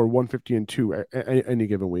score 150 and 2 any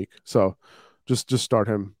given week. So just start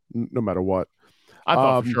him no matter what. I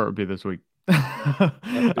thought for sure it would be this week.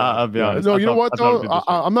 I'll be honest. No, you know what though?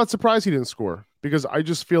 I'm not surprised he didn't score because I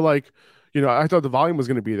just feel like, I thought the volume was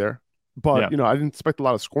going to be there. but I didn't expect a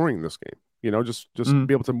lot of scoring in this game. Just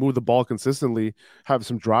be able to move the ball consistently, have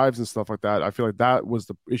some drives and stuff like that. I feel like that was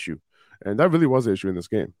the issue, and that really was the issue in this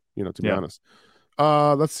game. To be honest.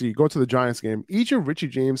 Let's see. Go to the Giants game. Each of Richie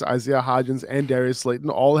James, Isaiah Hodgins, and Darius Slayton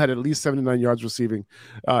all had at least 79 yards receiving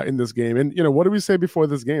in this game. And what did we say before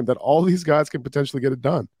this game? That all these guys can potentially get it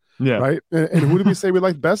done. Yeah. Right. And who did we say we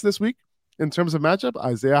liked best this week in terms of matchup?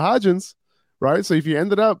 Isaiah Hodgins. Right. So if you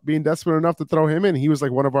ended up being desperate enough to throw him in, he was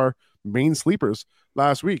like one of our main sleepers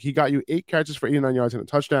last week. He got you 8 catches for 89 yards and a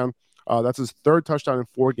touchdown. That's his 3rd touchdown in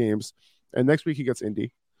 4 games. And next week he gets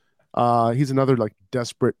Indy. He's another like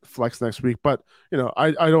desperate flex next week, but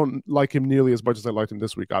I don't like him nearly as much as I liked him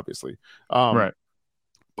this week, obviously. Right.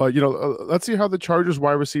 But let's see how the Chargers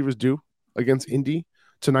wide receivers do against Indy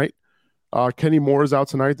tonight. Kenny Moore is out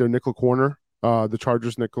tonight. Their nickel corner.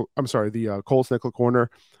 The Colts nickel corner.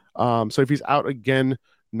 So if he's out again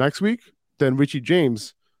next week, then Richie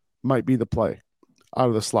James might be the play out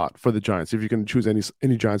of the slot for the Giants if you can choose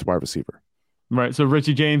any Giants wide receiver. Right. So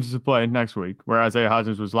Richie James is a play next week, where Isaiah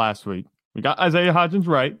Hodgins was last week. We got Isaiah Hodgins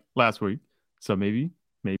right last week. So maybe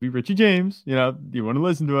Richie James, you want to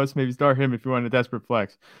listen to us, maybe start him if you want a desperate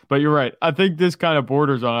flex. But you're right. I think this kind of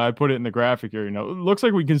borders on, I put it in the graphic here, it looks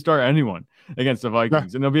like we can start anyone against the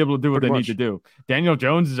Vikings and they'll be able to do what they need to do. Daniel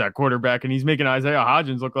Jones is at quarterback and he's making Isaiah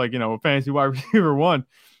Hodgins look like, a fantasy wide receiver 1.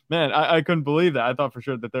 Man, I couldn't believe that. I thought for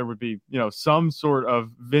sure that there would be, some sort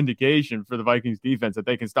of vindication for the Vikings defense that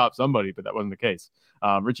they can stop somebody, but that wasn't the case.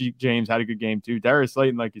 Richie James had a good game too. Darius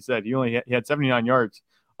Slayton, like you said, he had 79 yards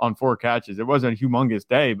on 4 catches. It wasn't a humongous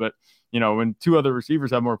day, but when 2 other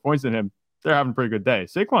receivers have more points than him, they're having a pretty good day.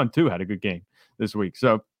 Saquon too had a good game this week.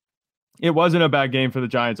 So it wasn't a bad game for the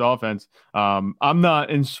Giants offense. I'm not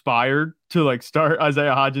inspired to start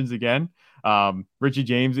Isaiah Hodgins again. Richie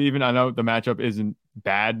James, even, I know the matchup isn't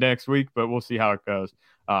bad next week, but we'll see how it goes.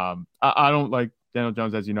 I don't like Daniel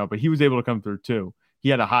Jones, as you know, but he was able to come through too. He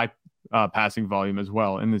had a high passing volume as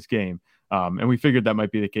well in this game. And we figured that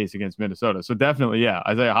might be the case against Minnesota. So definitely,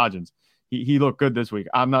 Isaiah Hodgins, he looked good this week.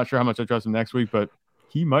 I'm not sure how much I trust him next week, but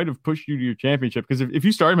he might have pushed you to your championship, because if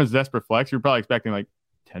you start him as desperate flex, you're probably expecting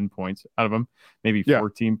 10 points out of him, maybe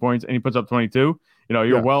 14 points, and he puts up 22.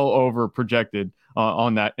 You're well over projected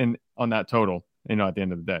on that total, at the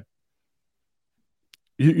end of the day.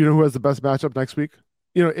 You know who has the best matchup next week?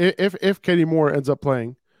 If Kenny Moore ends up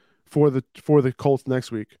playing for the Colts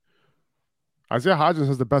next week, Isaiah Hodgins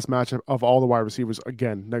has the best matchup of all the wide receivers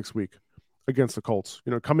again next week against the Colts.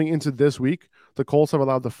 Coming into this week, the Colts have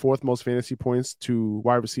allowed the 4th most fantasy points to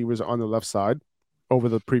wide receivers on the left side over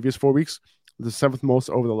the previous 4 weeks, the 7th most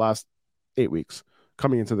over the last 8 weeks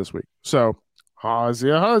coming into this week. So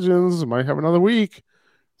Isaiah Hodgins might have another week.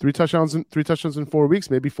 3 touchdowns in 4 weeks,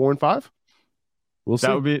 maybe 4 and 5. We'll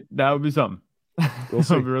see. That would be something. We'll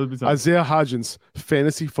see. Really be something. Isaiah Hodgins,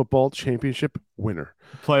 fantasy football championship winner,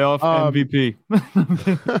 playoff MVP.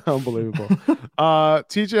 Unbelievable.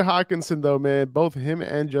 TJ Hawkinson, though, man, both him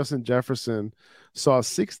and Justin Jefferson saw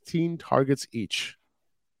 16 targets each.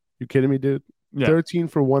 You kidding me, dude? Yeah. 13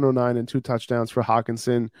 for 109 and 2 touchdowns for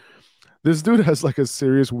Hawkinson. This dude has a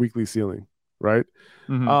serious weekly ceiling, right?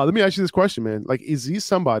 Mm-hmm. Let me ask you this question, man. Is he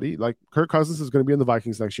somebody Kirk Cousins is going to be in the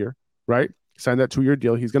Vikings next year, right? Signed that 2-year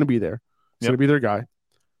deal. He's going to be there. He's going to be their guy.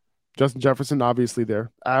 Justin Jefferson, obviously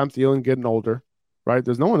there. Adam Thielen getting older, right?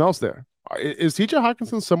 There's no one else there. Is TJ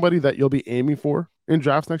Hawkinson somebody that you'll be aiming for in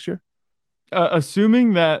drafts next year?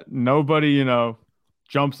 Assuming that nobody,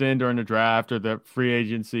 jumps in during the draft or the free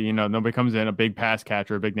agency, nobody comes in, a big pass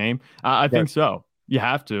catcher, a big name. I think so. You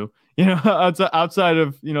have to. Outside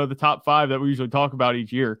of, the top 5 that we usually talk about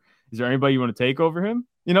each year, is there anybody you want to take over him,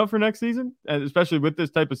 for next season? And especially with this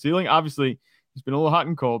type of ceiling, obviously he's been a little hot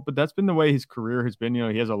and cold, but that's been the way his career has been.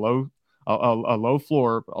 He has a low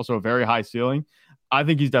floor, but also a very high ceiling. I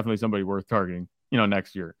think he's definitely somebody worth targeting,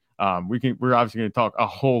 next year. We're obviously going to talk a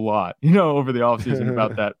whole lot, over the offseason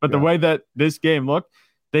about that. But the way that this game looked,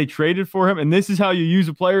 they traded for him, and this is how you use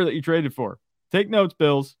a player that you traded for. Take notes,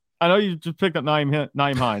 Bills. I know you just picked up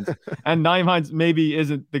Nyheim Hines, and Nyheim Hines maybe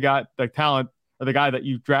isn't the talent or the guy that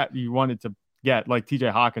you wanted to get, like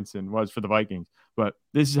TJ Hawkinson was for the Vikings. But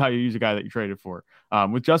this is how you use a guy that you traded for.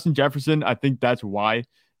 With Justin Jefferson, I think that's why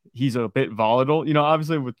he's a bit volatile.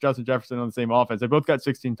 Obviously with Justin Jefferson on the same offense, they both got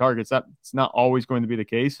 16 targets. That's not always going to be the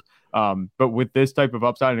case. But with this type of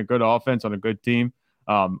upside and a good offense on a good team,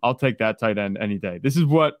 I'll take that tight end any day. This is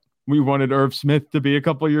what we wanted Irv Smith to be a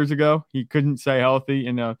couple of years ago. He couldn't stay healthy,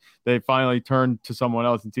 and they finally turned to someone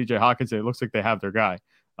else. And TJ Hawkinson, it looks like they have their guy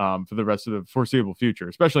for the rest of the foreseeable future,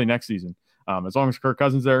 especially next season. As long as Kirk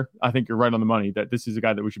Cousins there, I think you're right on the money that this is a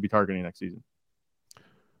guy that we should be targeting next season.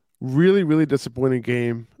 Really, really disappointing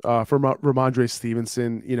game for Ramondre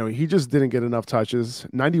Stevenson. He just didn't get enough touches.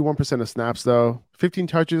 91% of snaps, though. 15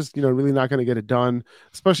 touches, really not going to get it done,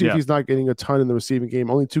 especially if he's not getting a ton in the receiving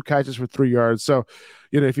game. Only 2 catches for 3 yards. So,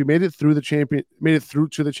 if you made it through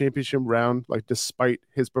to the championship round, like despite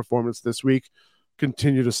his performance this week,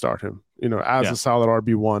 continue to start him, as a solid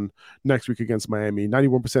RB1 next week against Miami.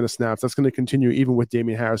 91% of snaps. That's going to continue even with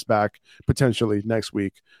Damian Harris back potentially next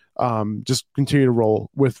week. Just continue to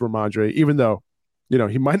roll with Ramondre, even though,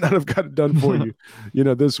 he might not have got it done for you,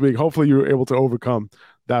 this week. Hopefully you were able to overcome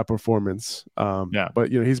that performance. But,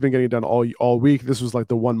 he's been getting it done all week. This was like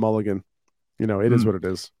the one mulligan. It is what it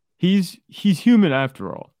is. He's human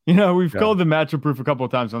after all. We've called the matchup proof a couple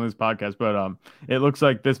of times on this podcast, but it looks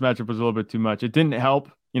like this matchup was a little bit too much. It didn't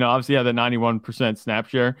help. Obviously, had the 91% snap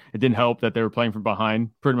share. It didn't help that they were playing from behind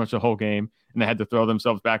pretty much the whole game, and they had to throw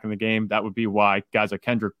themselves back in the game. That would be why guys like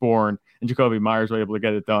Kendrick Bourne and Jacoby Myers were able to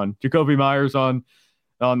get it done. Jacoby Myers on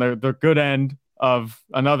the good end of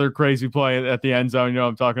another crazy play at the end zone. What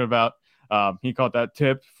I'm talking about. He caught that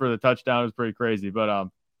tip for the touchdown. It was pretty crazy, but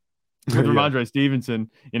with Ramondre Stevenson,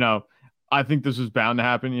 I think this was bound to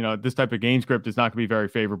happen. This type of game script is not going to be very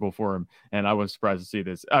favorable for him, and I was surprised to see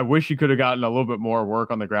this. I wish he could have gotten a little bit more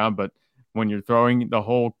work on the ground, but when you're throwing the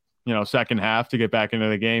whole, second half to get back into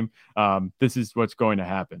the game, this is what's going to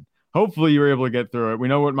happen. Hopefully, you were able to get through it. We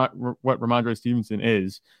know what Ramondre Stevenson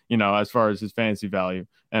is, as far as his fantasy value,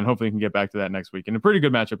 and hopefully he can get back to that next week in a pretty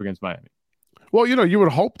good matchup against Miami. Well, you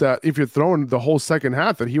would hope that if you're throwing the whole second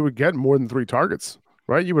half, that he would get more than 3 targets.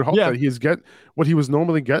 Right, you would hope that he's get what he was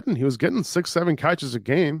normally getting. He was getting 6-7 catches a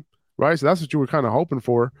game, right? So that's what you were kind of hoping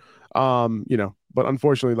for, But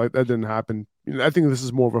unfortunately, like that didn't happen. I think this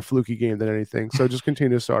is more of a fluky game than anything. So just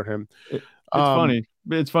continue to start him. It's funny.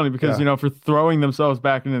 It's funny because for throwing themselves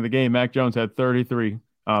back into the game, Mac Jones had 33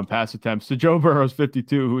 pass attempts to Joe Burrow's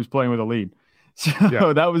 52, who was playing with a lead.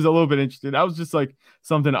 So that was a little bit interesting. That was just like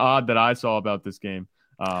something odd that I saw about this game.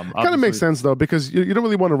 Kind of makes sense though, because you don't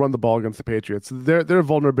really want to run the ball against the Patriots. Their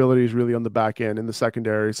vulnerability is really on the back end in the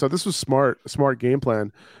secondary. So this was smart game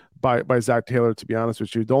plan by Zach Taylor, to be honest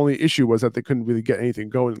with you. The only issue was that they couldn't really get anything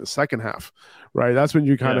going in the second half, right? That's when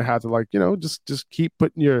you kind of had to just keep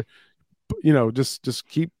putting your, just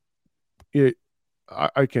keep.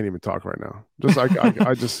 I can't even talk right now.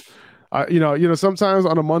 Sometimes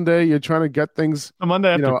on a Monday you're trying to get things. A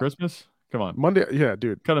Monday after Christmas, come on. Monday, yeah,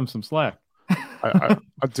 dude, cut him some slack. I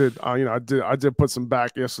did put some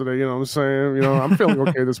back yesterday. You know what I'm saying? I'm feeling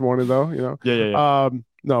okay this morning though. Yeah.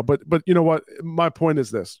 No, but you know what? My point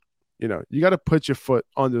is this. You got to put your foot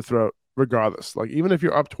on your throat regardless. Like even if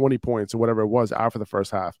you're up 20 points or whatever it was after the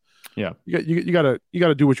first half. Yeah. You gotta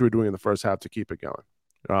do what you were doing in the first half to keep it going.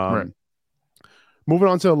 Right. Moving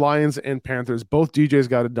on to the Lions and Panthers. Both DJs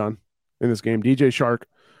got it done in this game. DJ Shark.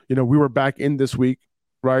 We were back in this week.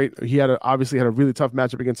 Right. He obviously had a really tough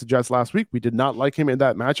matchup against the Jets last week. We did not like him in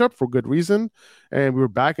that matchup for good reason. And we were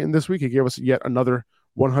back in this week. He gave us yet another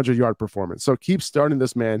 100-yard performance. So keep starting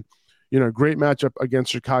this man. Great matchup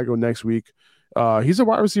against Chicago next week. He's a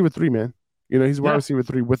wide receiver 3, man. He's a wide receiver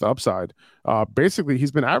 3 with upside. Basically,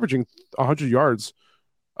 he's been averaging 100 yards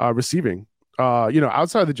receiving.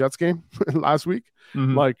 Outside of the Jets game last week,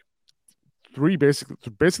 like basically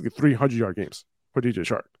 300-yard games for DJ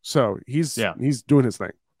Shark. So he's doing his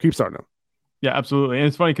thing. Keep starting him. Yeah, absolutely. And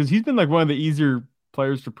it's funny because he's been like one of the easier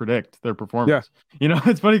players to predict their performance. Yeah.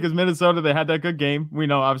 It's funny because Minnesota, they had that good game. We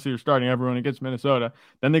know obviously you're starting everyone against Minnesota.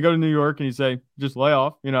 Then they go to New York and you say, just lay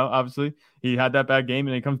off. Obviously he had that bad game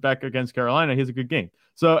and he comes back against Carolina. He has a good game.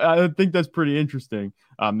 So I think that's pretty interesting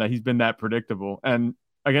that he's been that predictable. And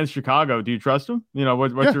against Chicago, do you trust him?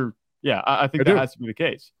 What's your I think that has to be the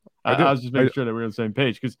case. I was just making sure that we're on the same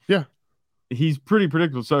page because he's pretty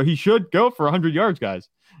predictable. So he should go for 100 yards, guys.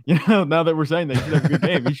 Now that we're saying that he should have a good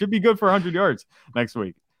game, he should be good for 100 yards next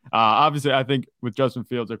week. Obviously, I think with Justin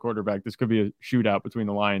Fields at quarterback, this could be a shootout between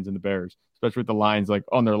the Lions and the Bears, especially with the Lions like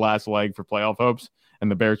on their last leg for playoff hopes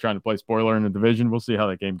and the Bears trying to play spoiler in the division. We'll see how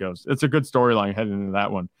that game goes. It's a good storyline heading into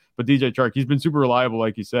that one. But DJ Chark, he's been super reliable,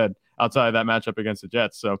 like you said, outside of that matchup against the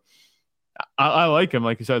Jets. So I like him,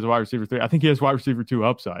 like you said, as a wide receiver 3. I think he has wide receiver 2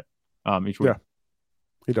 upside each week. Yeah,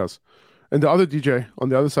 he does. And the other DJ on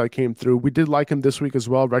the other side came through. We did like him this week as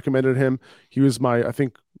well. Recommended him. He was I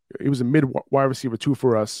think he was a mid wide receiver 2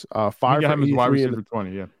 for us. 5 for 83. Wide receiver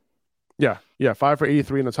 20, Yeah, 5 for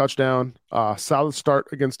 83 and a touchdown. Solid start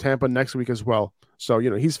against Tampa next week as well. So,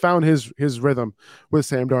 he's found his rhythm with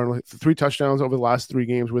Sam Darnold. 3 touchdowns over the last 3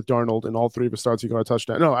 games with Darnold, and all 3 of his starts he got a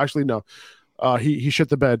touchdown. No, actually, no. He shit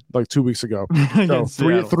the bed like 2 weeks ago. So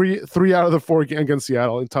three out of the 4 against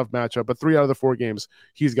Seattle in tough matchup, but 3 out of the 4 games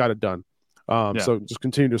he's got it done. So just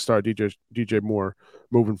continue to start DJ Moore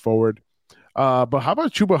moving forward. But how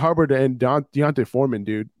about Chuba Hubbard and Deontay Foreman,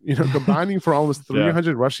 dude? Combining for almost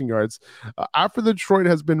 300 rushing yards. After Detroit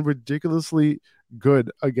has been ridiculously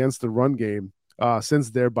good against the run game since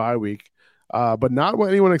their bye week, but not what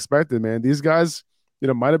anyone expected, man. These guys,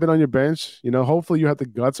 might have been on your bench. Hopefully you had the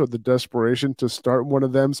guts or the desperation to start one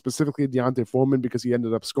of them, specifically Deontay Foreman, because he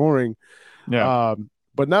ended up scoring. Yeah.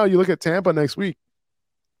 But now you look at Tampa next week.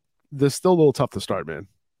 They're still a little tough to start, man.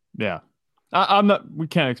 Yeah. We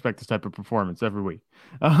can't expect this type of performance every week.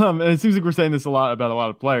 And it seems like we're saying this a lot about a lot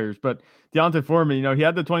of players, but Deontay Foreman, he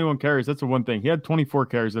had the 21 carries. That's the one thing. He had 24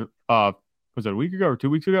 carries. Was it a week ago or 2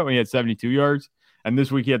 weeks ago when he had 72 yards? And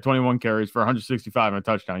this week he had 21 carries for 165 and a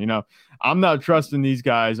touchdown. I'm not trusting these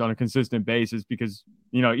guys on a consistent basis because,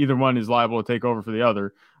 either one is liable to take over for the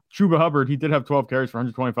other. Chuba Hubbard, he did have 12 carries for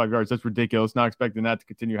 125 yards. That's ridiculous. Not expecting that to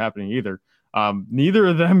continue happening either. Neither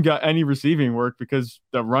of them got any receiving work because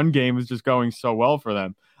the run game was just going so well for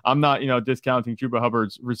them. I'm not, discounting Chuba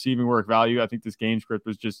Hubbard's receiving work value. I think this game script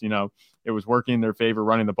was just, it was working in their favor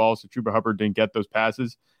running the ball. So Chuba Hubbard didn't get those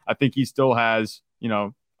passes. I think he still has,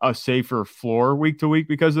 a safer floor week to week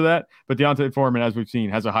because of that. But Deontay Foreman, as we've seen,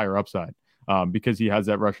 has a higher upside because he has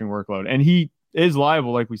that rushing workload. And he is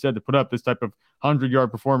liable, like we said, to put up this type of 100-yard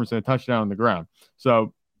performance and a touchdown on the ground.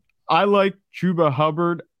 So I like Chuba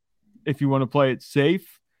Hubbard if you want to play it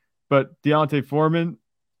safe. But Deontay Foreman,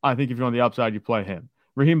 I think if you're on the upside, you play him.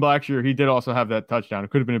 Raheem Blackshear, he did also have that touchdown. It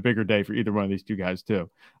could have been a bigger day for either one of these two guys too.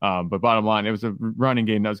 But bottom line, it was a running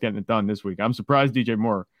game that was getting it done this week. I'm surprised DJ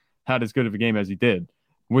Moore had as good of a game as he did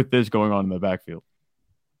with this going on in the backfield.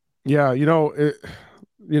 Yeah,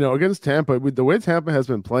 against Tampa, with the way Tampa has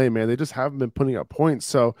been playing, man, they just haven't been putting up points.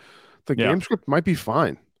 So the game script might be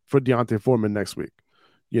fine for Deontay Foreman next week.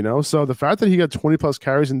 So the fact that he got 20+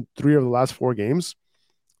 carries in 3 of the last 4 games,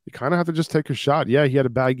 you kind of have to just take a shot. Yeah, he had a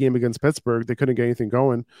bad game against Pittsburgh. They couldn't get anything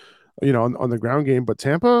going, on the ground game. But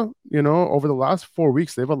Tampa, over the last 4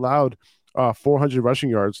 weeks, they've allowed 400 rushing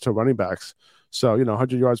yards to running backs. So,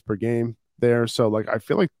 100 yards per game there. So, I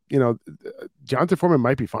feel like, Deontay Foreman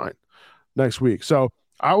might be fine next week. So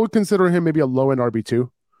I would consider him maybe a low-end RB2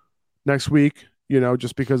 next week,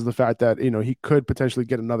 just because of the fact that, he could potentially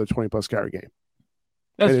get another 20+ carry game.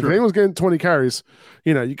 That's and true. If anyone's getting 20 carries,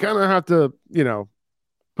 you kind of have to,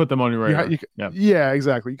 put them on your radar. Yeah,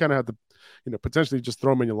 exactly. You kind of have to, potentially just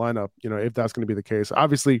throw them in your lineup, if that's going to be the case.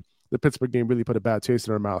 Obviously, the Pittsburgh game really put a bad taste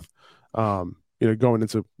in our mouth, going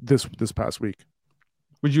into this past week.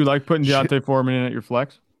 Would you like putting Deontay Foreman in at your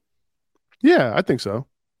flex? Yeah, I think so.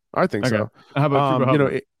 So. How about Chuba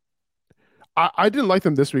Hubbard? I didn't like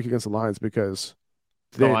them this week against the Lions because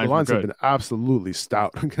the Lions have been absolutely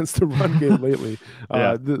stout against the run game lately.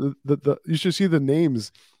 You should see the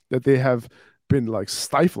names that they have been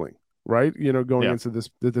stifling, right? Going into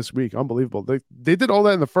this week. Unbelievable. They did all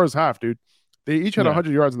that in the first half, dude. They each had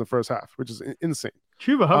 100 yards in the first half, which is insane.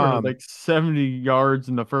 Chuba Hubbard had 70 yards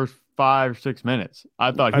in the first 5 or 6 minutes.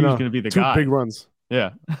 I thought he was going to be the guy. 2 big runs.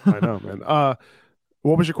 Yeah. I know, man.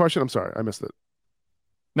 What was your question? I'm sorry. I missed it.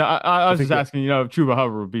 No, I was just asking, if Chuba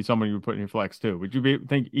Hubbard would be someone you would put in your flex too. Would you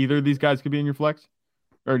think either of these guys could be in your flex?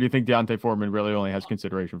 Or do you think Deontay Foreman really only has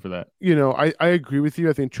consideration for that? I agree with you.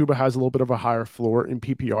 I think Chuba has a little bit of a higher floor in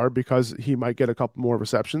PPR because he might get a couple more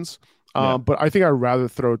receptions. But I think I'd rather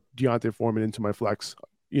throw Deontay Foreman into my flex,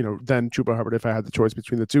 than Chuba Hubbard if I had the choice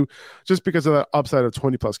between the two, just because of that upside of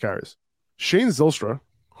 20+ carries. Shane Zylstra,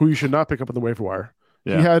 who you should not pick up on the waiver wire,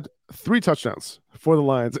 he had 3 touchdowns for the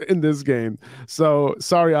Lions in this game. So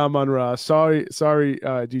sorry, Amon-Ra. Sorry,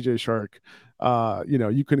 DJ Shark.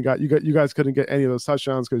 You guys couldn't get any of those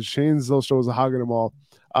touchdowns because Shane Zylstra was hogging them all.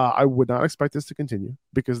 I would not expect this to continue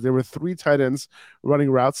because there were 3 tight ends running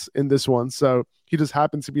routes in this one. So he just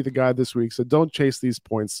happened to be the guy this week. So don't chase these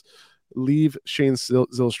points. Leave Shane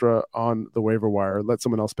Zylstra on the waiver wire. Let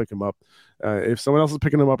someone else pick him up. If someone else is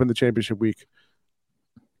picking him up in the championship week,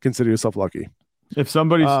 consider yourself lucky. If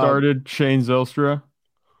somebody started Shane Zylstra,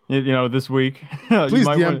 this week, please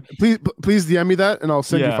DM me that, and I'll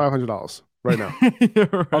send you $500 right now. Right.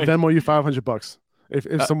 I'll Venmo you $500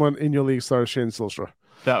 if someone in your league starts Shane Zylstra.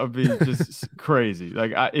 That would be just crazy.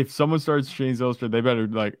 If someone starts Shane Zylstra, they better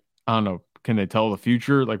I don't know. Can they tell the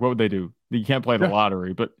future? What would they do? You can't play the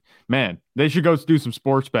lottery, but man, they should go do some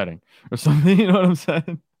sports betting or something. You know what I'm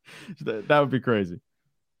saying? That would be crazy.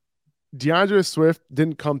 DeAndre Swift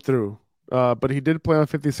didn't come through. But he did play on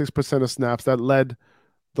 56% of snaps. That led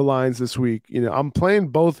the Lions this week. I'm playing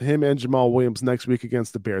both him and Jamal Williams next week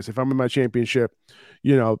against the Bears. If I'm in my championship,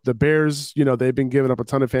 the Bears, they've been giving up a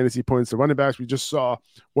ton of fantasy points to running backs. We just saw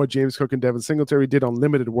what James Cook and Devin Singletary did on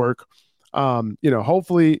limited work.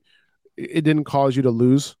 Hopefully, it didn't cause you to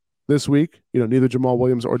lose this week. Neither Jamal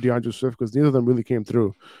Williams or DeAndre Swift, because neither of them really came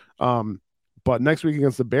through. But next week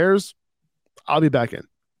against the Bears, I'll be back in.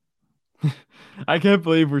 I can't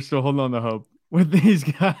believe we're still holding on to hope with these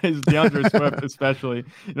guys, DeAndre Swift especially.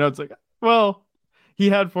 It's like, well, he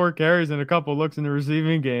had 4 carries and a couple looks in the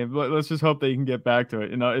receiving game. Let's just hope that he can get back to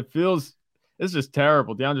it. It's just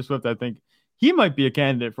terrible. DeAndre Swift, I think he might be a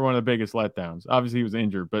candidate for one of the biggest letdowns. Obviously, he was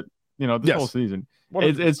injured, but this whole season,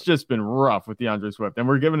 it's just been rough with DeAndre Swift, and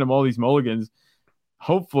we're giving him all these mulligans.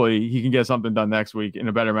 Hopefully, he can get something done next week in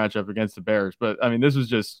a better matchup against the Bears. But this was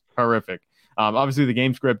just horrific. Obviously, the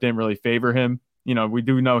game script didn't really favor him. We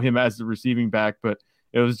do know him as the receiving back, but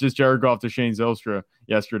it was just Jared Goff to Shane Zylstra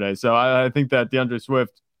yesterday. So I think that DeAndre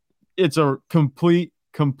Swift, it's a complete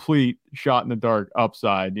shot in the dark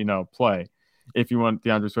upside, play if you want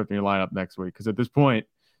DeAndre Swift in your lineup next week. Because at this point,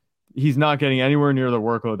 he's not getting anywhere near the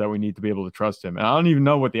workload that we need to be able to trust him. And I don't even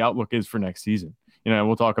know what the outlook is for next season. And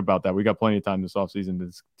we'll talk about that. We got plenty of time this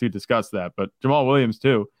offseason to discuss that. But Jamal Williams,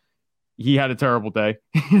 too, he had a terrible day.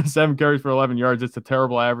 7 carries for 11 yards. It's a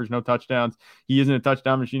terrible average, no touchdowns. He isn't a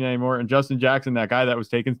touchdown machine anymore. And Justin Jackson, that guy that was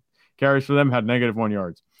taking carries for them, had -1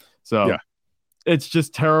 yards. So yeah, it's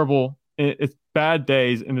just terrible. It's bad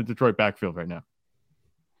days in the Detroit backfield right now.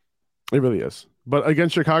 It really is. But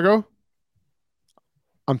against Chicago,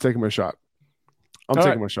 I'm taking my shot. I'm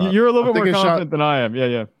taking my shot. You're a little bit more confident than I am.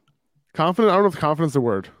 Yeah. Confident? I don't know if confidence is the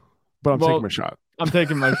word, but I'm taking my shot. I'm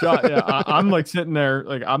taking my shot. Yeah, I'm like sitting there,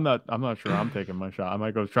 like I'm not sure I'm taking my shot. I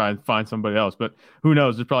might go try and find somebody else, but who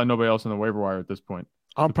knows? There's probably nobody else on the waiver wire at this point.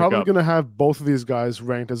 I'm probably going to have both of these guys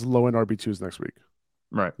ranked as low end RB2s next week,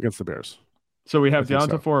 right, against the Bears. So we have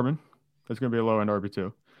Deonta Foreman. That's going to be a low end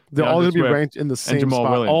RB2. They're all going to be ranked in the same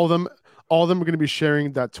spot. Williams. All of them are going to be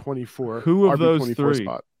sharing that 24. Who of those three?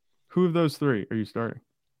 Spot. Who of those three are you starting?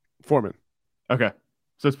 Foreman. Okay,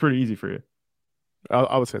 so it's pretty easy for you.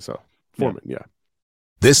 I would say so. Foreman, yeah.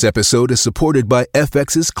 This episode is supported by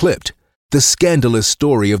FX's Clipped, the scandalous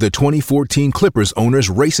story of the 2014 Clippers owner's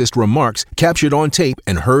racist remarks captured on tape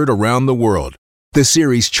and heard around the world. The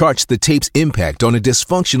series charts the tape's impact on a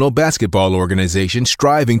dysfunctional basketball organization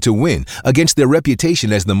striving to win against their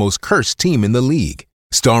reputation as the most cursed team in the league.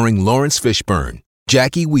 Starring Lawrence Fishburne,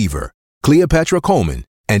 Jackie Weaver, Cleopatra Coleman,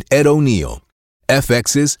 and Ed O'Neill.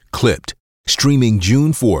 FX's Clipped, streaming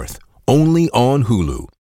June 4th, only on Hulu.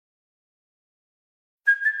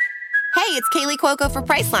 Hey, it's Kaylee Cuoco for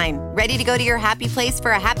Priceline. Ready to go to your happy place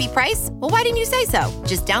for a happy price? Well, why didn't you say so?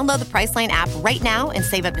 Just download the Priceline app right now and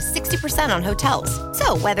save up to 60% on hotels.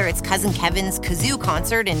 So whether it's Cousin Kevin's Kazoo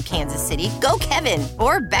Concert in Kansas City, go Kevin,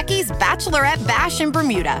 or Becky's Bachelorette Bash in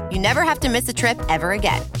Bermuda, you never have to miss a trip ever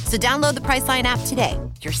again. So download the Priceline app today.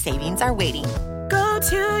 Your savings are waiting. Go to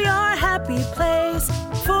your happy place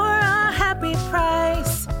for a happy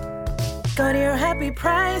price. Go to your happy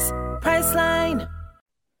price, Priceline.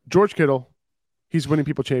 George Kittle, he's winning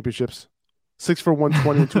people championships. 6 for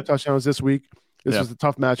 120 and 2 touchdowns this week. This was a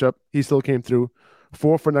tough matchup. He still came through.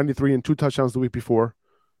 4 for 93 and 2 touchdowns the week before.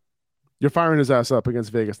 You're firing his ass up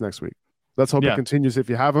against Vegas next week. Let's hope it continues. If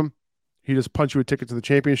you have him, he just punched you a ticket to the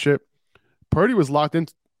championship. Purdy was locked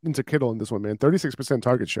into Kittle in this one, man. 36%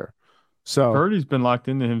 target share. So Purdy's been locked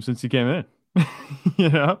into him since he came in.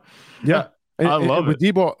 Yeah. I love it.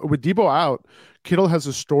 With Debo out, Kittle has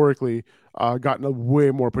historically gotten a way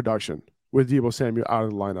more production with Debo Samuel out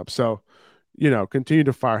of the lineup. So, continue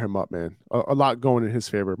to fire him up, man. A lot going in his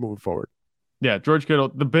favor moving forward. Yeah, George Kittle,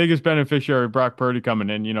 the biggest beneficiary of Brock Purdy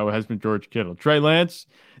coming in, has been George Kittle. Trey Lance,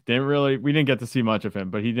 we didn't get to see much of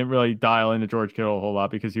him, but he didn't really dial into George Kittle a whole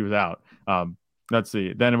lot because he was out. Let's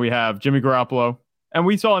see. Then we have Jimmy Garoppolo, and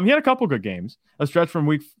we saw him. He had a couple good games, a stretch from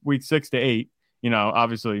week 6 to 8.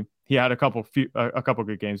 Obviously he had a couple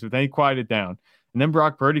good games, but then he quieted down. And then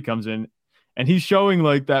Brock Purdy comes in, and he's showing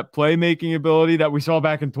like that playmaking ability that we saw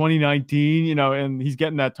back in 2019, and he's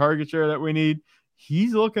getting that target share that we need.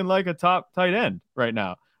 He's looking like a top tight end right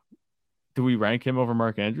now. Do we rank him over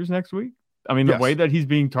Mark Andrews next week? I mean, the way that he's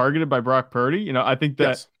being targeted by Brock Purdy, I think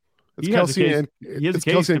that it's Kelsey and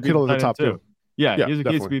Kittle in the top 2. Yeah, he has a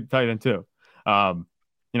case to be the tight end too. I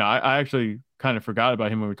actually kind of forgot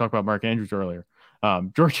about him when we talked about Mark Andrews earlier.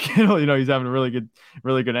 George Kittle, he's having a really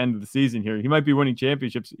good end of the season here. He might be winning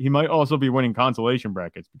championships. He might also be winning consolation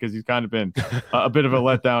brackets because he's kind of been a bit of a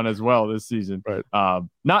letdown as well this season. Right.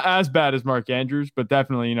 Not as bad as Mark Andrews, but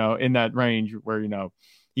definitely, in that range where,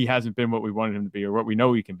 he hasn't been what we wanted him to be or what we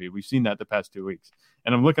know he can be. We've seen that the past 2 weeks.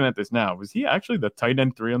 And I'm looking at this now. Was he actually the tight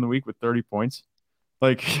end 3 on the week with 30 points?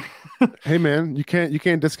 Like, hey man, you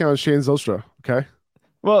can't discount Shane Zylstra. Okay.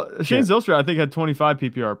 Well, Shane Zylstra, I think, had 25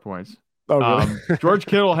 PPR points. Oh, really? George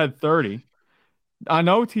Kittle had 30. I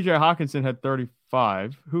know TJ Hawkinson had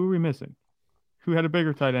 35. Who are we missing? Who had a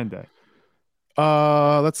bigger tight end day?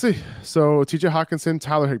 Let's see. So TJ Hawkinson,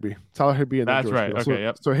 Tyler Higbee. And that's George right. Kittle. Okay, so,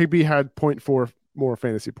 yep. So Higbee had 0.4 more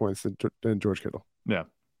fantasy points than George Kittle. Yeah,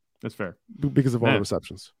 that's fair. Because of all the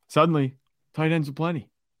receptions. Suddenly, tight ends aplenty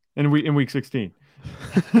in week 16.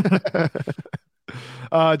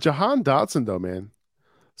 Jahan Dotson, though, man.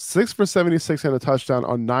 6 for 76 and a touchdown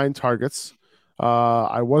on 9 targets.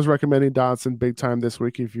 I was recommending Dotson big time this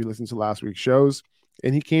week if you listen to last week's shows,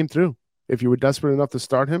 and he came through. If you were desperate enough to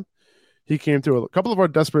start him, he came through. A couple of our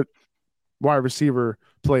desperate wide receiver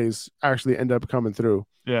plays actually end up coming through.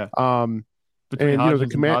 Yeah. Between the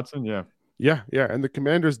Dotson, yeah. Yeah. And the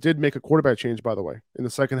Commanders did make a quarterback change, by the way, in the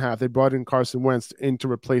second half. They brought in Carson Wentz in to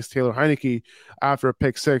replace Taylor Heineke after a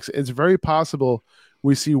pick 6. It's very possible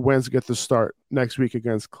we see Wentz get the start next week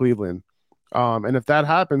against Cleveland. And if that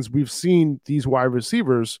happens, we've seen these wide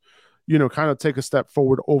receivers, kind of take a step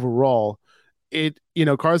forward overall.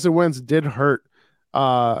 Carson Wentz did hurt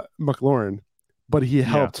McLaurin, but he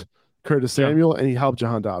helped Curtis Samuel and he helped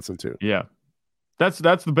Jahan Dotson too. Yeah. That's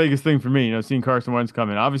the biggest thing for me, seeing Carson Wentz come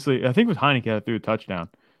in. Obviously, I think it was Heineke that threw a touchdown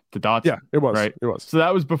to Dotson. Yeah, it was. Right? It was. So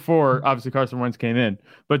that was before, obviously, Carson Wentz came in.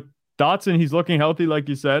 But Dotson, he's looking healthy, like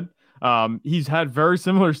you said. He's had very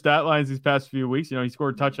similar stat lines these past few weeks. He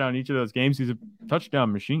scored a touchdown in each of those games. He's a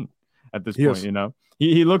touchdown machine at this point,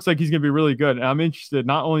 He looks like he's going to be really good. And I'm interested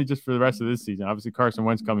not only just for the rest of this season, obviously Carson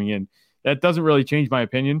Wentz coming in. That doesn't really change my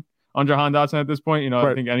opinion on Jahan Dotson at this point.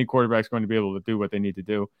 I think any quarterback's going to be able to do what they need to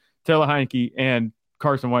do. Taylor Heineke and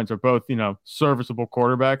Carson Wentz are both, serviceable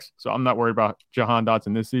quarterbacks. So I'm not worried about Jahan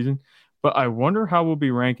Dotson this season. But I wonder how we'll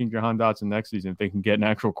be ranking Jahan Dotson next season if they can get an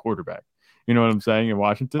actual quarterback. You know what I'm saying, in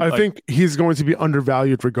Washington? I think he's going to be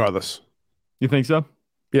undervalued regardless. You think so?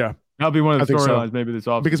 Yeah. That'll be one of the storylines maybe this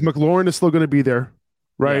offseason. Because McLaurin is still going to be there,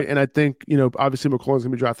 right? Yeah. And I think, obviously McLaurin's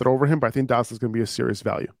going to be drafted over him, but I think Dotson's going to be a serious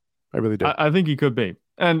value. I really do. I think he could be.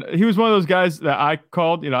 And he was one of those guys that I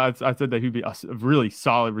called, I said that he'd be a really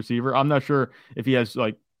solid receiver. I'm not sure if he has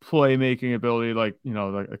playmaking ability, like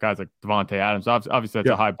guys like Devontae Adams. Obviously that's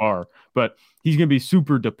a high bar, but he's going to be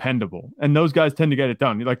super dependable. And those guys tend to get it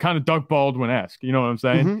done. Kind of Doug Baldwin-esque, you know what I'm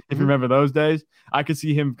saying? If you remember those days, I could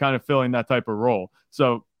see him kind of filling that type of role.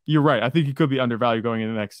 So you're right. I think he could be undervalued going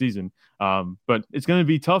into the next season. But it's going to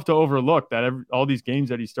be tough to overlook that all these games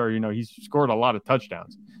that he started, he's scored a lot of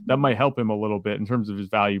touchdowns. That might help him a little bit in terms of his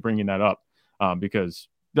value, bringing that up, because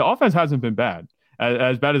the offense hasn't been bad.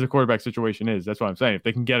 As bad as the quarterback situation is, that's what I'm saying. If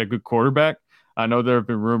they can get a good quarterback, I know there have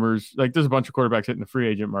been rumors, there's a bunch of quarterbacks hitting the free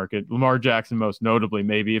agent market. Lamar Jackson, most notably,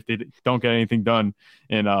 maybe if they don't get anything done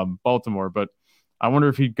in Baltimore. But I wonder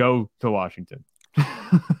if he'd go to Washington.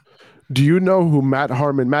 Do you know who Matt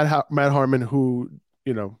Harmon, who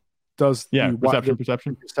does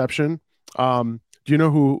perception? Do you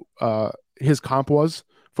know who his comp was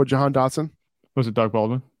for Jahan Dotson? Was it Doug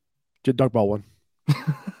Baldwin? Doug Baldwin.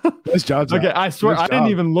 Nice job, Zach. Okay, I swear I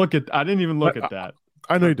didn't even look at that.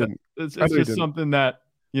 I know you didn't. It's just something that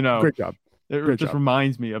Great job. It just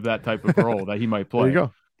reminds me of that type of role that he might play.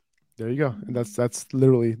 There you go. And that's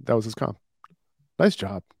literally that was his comp. Nice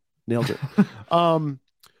job. Nailed it.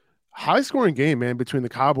 High scoring game, man, between the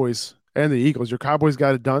Cowboys and the Eagles. Your Cowboys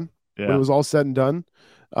got it done when it was all said and done.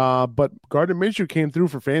 But Gardner Minshew came through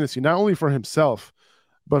for fantasy, not only for himself,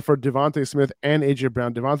 but for Devontae Smith and AJ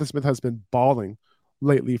Brown. Devontae Smith has been balling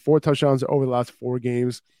lately. 4 touchdowns over the last 4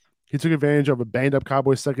 games. He took advantage of a banged-up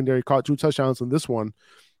Cowboys secondary, caught 2 touchdowns in this one.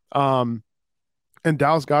 And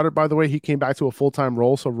Dallas Goedert, by the way, he came back to a full-time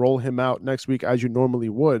role, so roll him out next week as you normally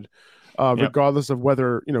would, regardless of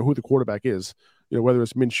whether, who the quarterback is, whether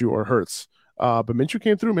it's Minshew or Hurts. But Minshew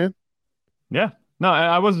came through, man. Yeah. No,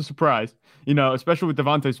 I wasn't surprised, especially with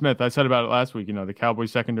Devontae Smith. I said about it last week, the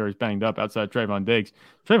Cowboys secondary is banged up outside Trayvon Diggs.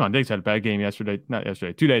 Trayvon Diggs had a bad game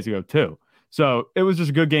 2 days ago, too. So it was just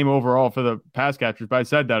a good game overall for the pass catchers. But I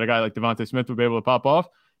said that a guy like Devontae Smith would be able to pop off.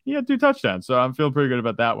 He had 2 touchdowns. So I'm feeling pretty good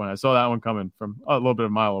about that one. I saw that one coming from a little bit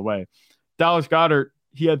of a mile away. Dallas Goedert,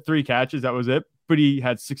 he had 3 catches. That was it. But he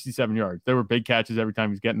had 67 yards. There were big catches every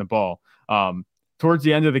time he's getting the ball. Towards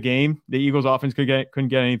the end of the game, the Eagles offense couldn't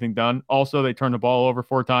get anything done. Also, they turned the ball over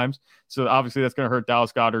 4 times. So obviously that's going to hurt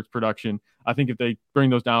Dallas Goedert's production. I think if they bring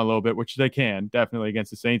those down a little bit, which they can definitely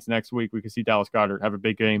against the Saints next week, we could see Dallas Goedert have a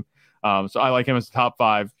big game. So I like him as the top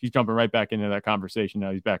 5. He's jumping right back into that conversation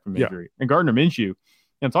now. He's back from injury. And Gardner Minshew,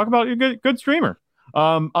 talk about a good streamer.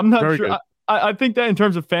 I'm not Very sure. I think that in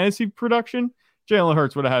terms of fantasy production, Jalen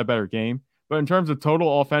Hurts would have had a better game. But in terms of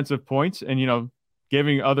total offensive points and,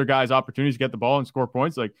 giving other guys opportunities to get the ball and score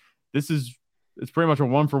points, this is it's pretty much a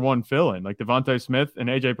 1-for-1 fill-in. Like Devontae Smith and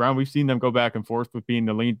AJ Brown, we've seen them go back and forth with being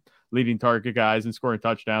the leading target guys and scoring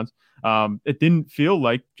touchdowns. It didn't feel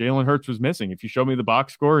like Jalen Hurts was missing. If you show me the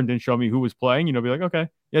box score and didn't show me who was playing, be like, okay,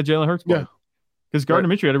 yeah, Jalen Hurts played. Because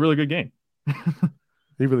Gardner Minshew had a really good game.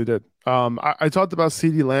 He really did. I talked about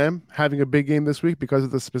CeeDee Lamb having a big game this week because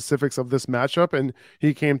of the specifics of this matchup, and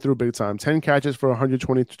he came through big time. 10 catches for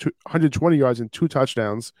 120 yards and 2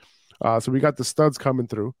 touchdowns. So we got the studs coming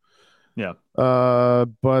through. Yeah.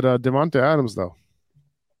 But Davante Adams, though,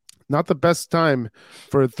 not the best time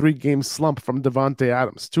for a 3-game slump from Davante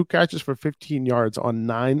Adams. 2 catches for 15 yards on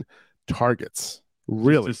 9 targets.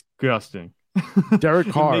 Really? It's disgusting. Derek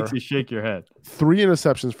Carr. It makes you shake your head. 3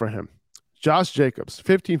 interceptions for him. Josh Jacobs,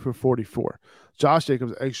 15 for 44. Josh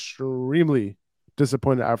Jacobs, extremely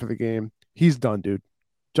disappointed after the game. He's done, dude.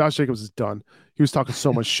 Josh Jacobs is done. He was talking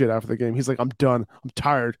so much shit after the game. He's like, I'm done. I'm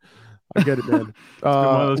tired. I get it, man. It's been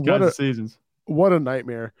one of those kinds of seasons. What a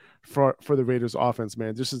nightmare for the Raiders offense,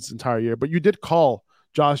 man, just this entire year. But you did call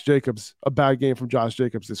Josh Jacobs a bad game from Josh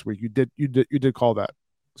Jacobs this week. You did call that.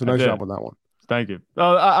 So nice job on that one. Thank you.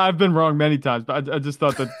 I've been wrong many times, but I just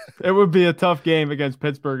thought that it would be a tough game against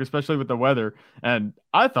Pittsburgh, especially with the weather. And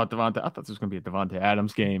I thought this was going to be a Davante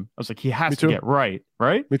Adams game. I was like, he has to get right?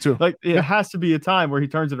 Me too. Like, it has to be a time where he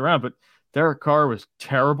turns it around. But Derek Carr was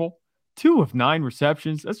terrible. 2 of 9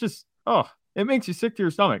 receptions. That's just, it makes you sick to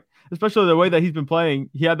your stomach, especially the way that he's been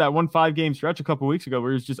playing. He had that 1 5-game stretch a couple weeks ago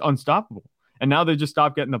where he was just unstoppable. And now they just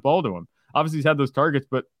stopped getting the ball to him. Obviously, he's had those targets,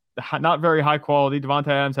 but not very high quality. Davante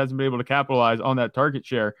Adams hasn't been able to capitalize on that target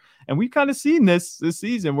share. And we've kind of seen this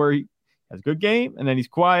season where he has a good game and then he's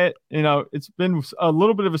quiet. It's been a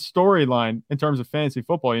little bit of a storyline in terms of fantasy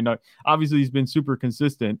football. Obviously he's been super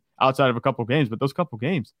consistent outside of a couple of games, but those couple of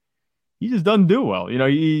games, he just doesn't do well.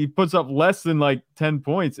 He puts up less than like 10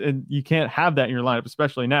 points, and you can't have that in your lineup,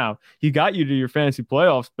 especially now. He got you to your fantasy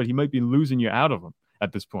playoffs, but he might be losing you out of them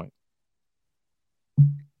at this point.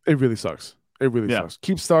 It really sucks. It really sucks.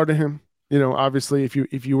 Keep starting him. Obviously, if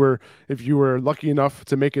you were lucky enough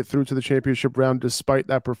to make it through to the championship round, despite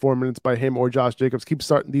that performance by him or Josh Jacobs, keep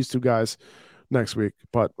starting these 2 guys next week.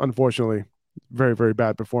 But unfortunately, very, very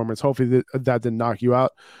bad performance. Hopefully that didn't knock you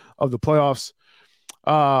out of the playoffs.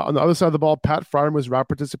 On the other side of the ball, Pat Fryermuth's route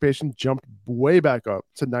participation jumped way back up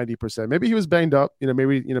to 90%. Maybe he was banged up,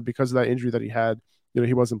 because of that injury that he had.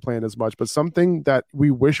 He wasn't playing as much, but something that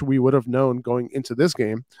we wish we would have known going into this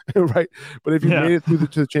game, right? But if you made it through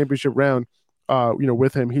to the championship round,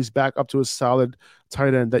 with him, he's back up to a solid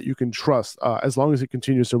tight end that you can trust as long as he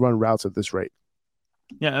continues to run routes at this rate.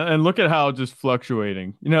 Yeah, and look at how just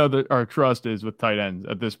fluctuating, our trust is with tight ends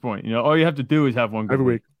at this point. All you have to do is have one good every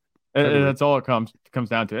week. And that's all it comes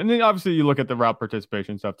down to. And then obviously you look at the route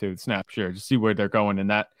participation stuff too, snap share, just see where they're going in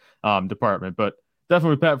that department. But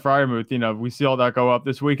definitely with Pat Fryermuth, we see all that go up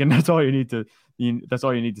this week, and that's all you need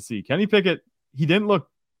to see. Kenny Pickett, he didn't look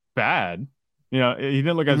bad. He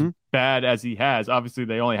didn't look as bad as he has. Obviously,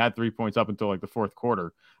 they only had 3 points up until like the 4th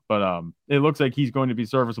quarter. But it looks like he's going to be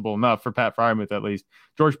serviceable enough for Pat Fryermuth at least.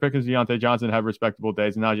 George Pickens, Deontay Johnson have respectable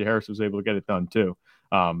days, and Najee Harris was able to get it done too.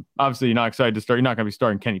 Obviously, you're not excited to start. You're not going to be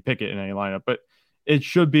starting Kenny Pickett in any lineup, but it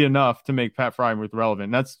should be enough to make Pat Fryermuth relevant.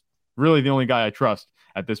 And that's really the only guy I trust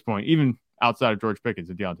at this point, even outside of George Pickens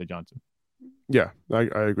and Deontay Johnson. Yeah, I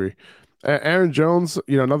agree. Aaron Jones,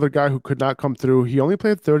 another guy who could not come through. He only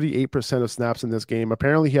played 38% of snaps in this game.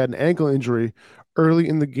 Apparently, he had an ankle injury early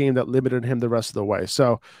in the game that limited him the rest of the way.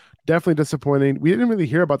 So definitely disappointing. We didn't really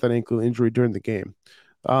hear about that ankle injury during the game.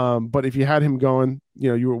 But if you had him going,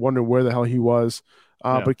 you were wondering where the hell he was.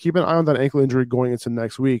 But keep an eye on that ankle injury going into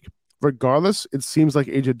next week. Regardless, it seems like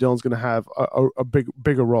A.J. Dillon's going to have a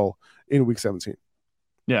bigger role in Week 17.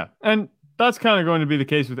 Yeah, and that's kind of going to be the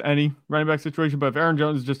case with any running back situation. But if Aaron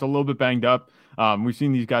Jones is just a little bit banged up, we've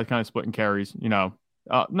seen these guys kind of splitting carries,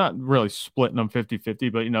 not really splitting them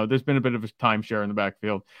 50-50, but, there's been a bit of a timeshare in the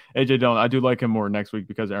backfield. A.J. Dillon, I do like him more next week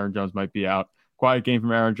because Aaron Jones might be out. Quiet game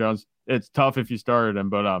from Aaron Jones. It's tough if you started him,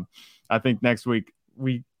 but I think next week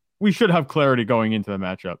we should have clarity going into the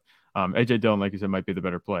matchup. A.J. Dillon, like you said, might be the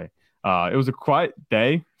better play. It was a quiet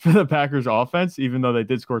day for the Packers offense, even though they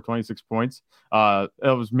did score 26 points. It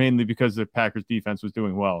was mainly because the Packers defense was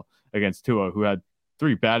doing well against Tua, who had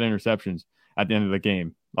 3 bad interceptions at the end of the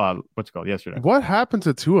game. Yesterday. What happened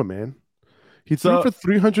to Tua, man? He threw for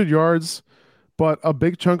 300 yards, but a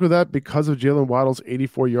big chunk of that because of Jalen Waddle's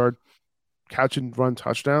 84-yard catch and run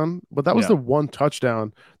touchdown. But that was the one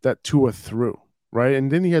touchdown that Tua threw, right? And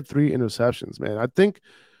then he had 3 interceptions, man. I think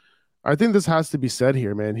this has to be said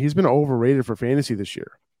here, man. He's been overrated for fantasy this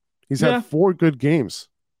year. He's had 4 good games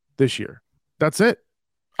this year. That's it.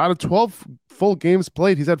 out of 12 full games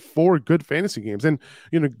played, he's had 4 good fantasy games. And,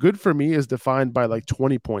 good for me is defined by like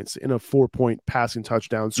 20 points in a 4-point passing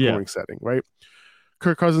touchdown scoring setting, right?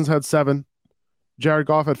 Kirk Cousins had 7. Jared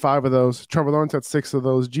Goff had 5 of those. Trevor Lawrence had 6 of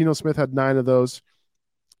those. Geno Smith had 9 of those.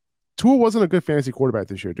 Tua wasn't a good fantasy quarterback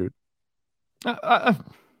this year, dude.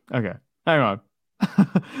 Okay, hang on.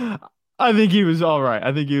 I think he was all right.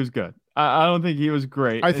 I think he was good. I don't think he was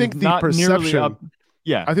great. I think the perception,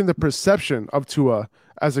 I think the perception of Tua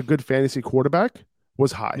as a good fantasy quarterback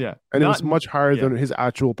was high. Yeah, and it was much higher than his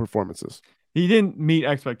actual performances. He didn't meet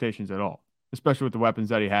expectations at all, especially with the weapons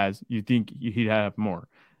that he has. You think he'd have more.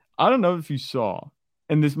 I don't know if you saw,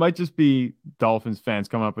 and this might just be Dolphins fans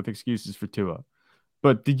coming up with excuses for Tua,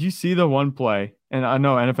 but did you see the one play? And I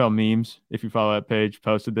know NFL Memes, if you follow that page,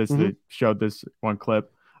 posted this. They showed this one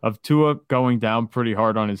clip of Tua going down pretty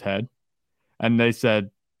hard on his head. And they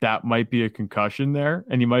said that might be a concussion there.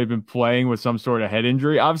 And he might have been playing with some sort of head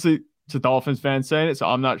injury. Obviously, it's a Dolphins fan saying it, so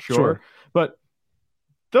I'm not sure. But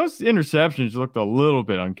those interceptions looked a little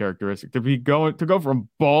bit uncharacteristic. To go from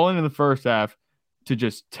balling in the first half to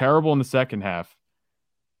just terrible in the second half,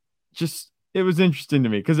 it was interesting to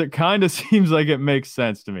me because it kind of seems like it makes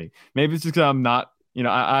sense to me. Maybe it's just because I'm not,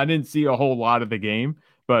 I didn't see a whole lot of the game,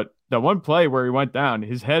 but the one play where he went down,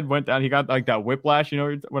 his head went down. He got like that whiplash, you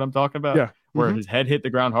know what I'm talking about? Yeah. Where his head hit the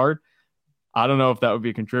ground hard. I don't know if that would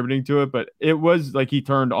be contributing to it, but it was like he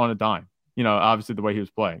turned on a dime, obviously the way he was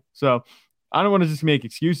playing. So I don't want to just make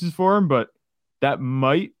excuses for him, but that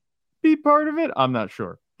might be part of it. I'm not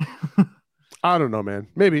sure. I don't know, man.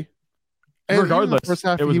 Maybe. And regardless, the first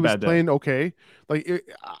half, he was playing okay. Like,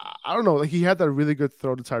 I don't know. Like, he had that really good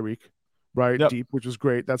throw to Tyreek, right? Deep, which was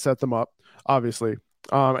great. That set them up, obviously.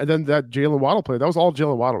 And then that Jalen Waddle play, that was all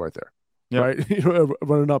Jalen Waddle right there. Right,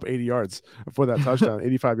 running up 80 yards for that touchdown,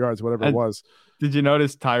 85 yards, whatever it was. Did you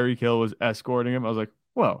notice Tyreek Hill was escorting him? I was like,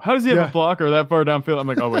 whoa, how does he have a blocker that far downfield? I'm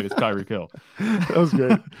like, oh wait, it's Tyreek Hill. That was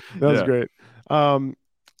great. That was great.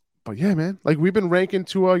 But yeah, man, like we've been ranking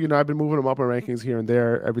Tua. I've been moving him up in rankings here and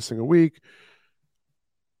there every single week.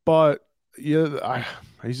 But yeah,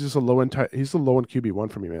 he's just a low end. He's a low end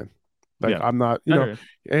QB1 for me, man. Like I'm not,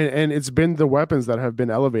 and it's been the weapons that have been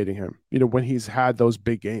elevating him. When he's had those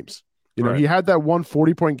big games. He had that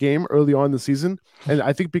 40-point game early on in the season. And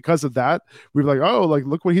I think because of that, we were like, oh, like,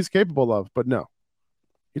 look what he's capable of. But no,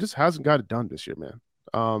 he just hasn't got it done this year,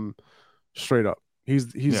 man. Straight up.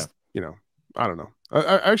 He's I don't know.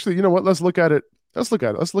 Actually, you know what? Let's look at it. Let's look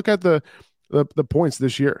at the points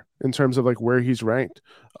this year in terms of like where he's ranked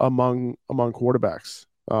among quarterbacks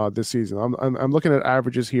this season. I'm looking at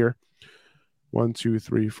averages here. 1, 2,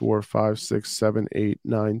 3, 4, 5, 6, 7, 8,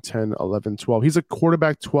 9, 10, 11, 12. He's a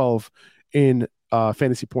quarterback 12 in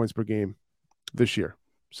fantasy points per game this year.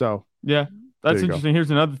 So yeah, that's interesting. Here's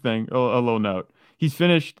another thing, a little note. He's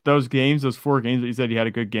finished those 4 games that he said he had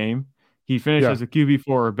a good game. He finished as a QB4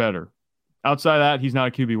 or better. Outside of that, he's not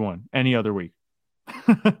a QB1 any other week.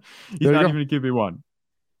 He's not even a QB1.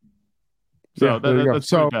 So that's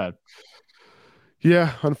pretty bad.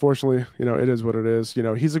 Yeah, unfortunately, it is what it is.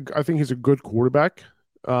 I think he's a good quarterback.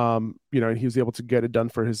 And he was able to get it done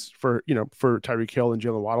for Tyreek Hill and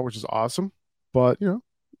Jalen Waddle, which is awesome. But,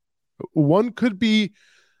 one could question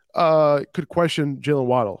Jalen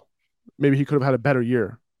Waddle. Maybe he could have had a better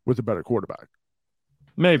year with a better quarterback.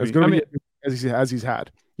 Maybe. As he's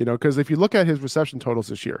had, because if you look at his reception totals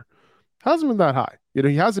this year, hasn't been that high.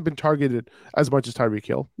 He hasn't been targeted as much as Tyreek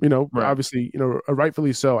Hill, obviously,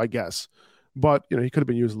 rightfully so, I guess. But, he could have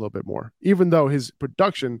been used a little bit more, even though his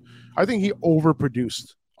production, I think he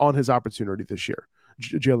overproduced on his opportunity this year,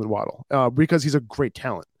 Jalen Waddle, because he's a great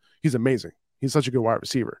talent. He's amazing. He's such a good wide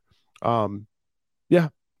receiver. One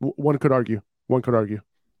could argue.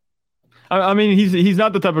 I mean, he's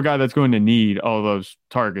not the type of guy that's going to need all those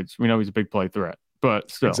targets. We know he's a big play threat,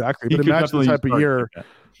 but still. Exactly. But imagine the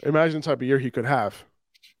type of year he could have,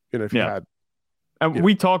 if he had. And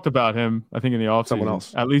we talked about him, I think, in the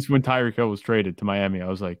offseason. At least when Tyreek Hill was traded to Miami, I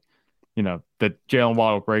was like, that Jalen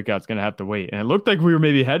Waddle breakout's going to have to wait. And it looked like we were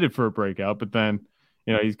maybe headed for a breakout, but then,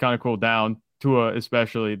 he's kind of cooled down. Tua,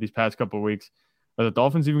 especially these past couple of weeks. Are the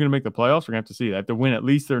Dolphins even going to make the playoffs? We're going to have to see. They have to win at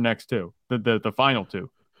least their next 2, the final 2.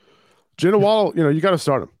 Jalen Waddle, you got to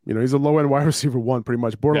start him. He's a low-end wide receiver 1, pretty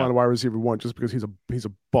much. Borderline wide receiver 1, just because he's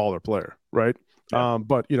a baller player, right? Yeah.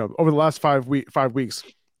 But, over the last 5 weeks,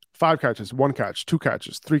 5 catches, 1 catch, 2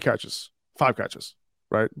 catches, 3 catches, 5 catches,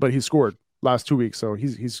 right? But he scored last 2 weeks, so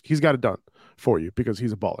he's got it done for you because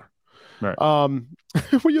he's a baller. Right.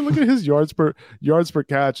 When you look at his yards per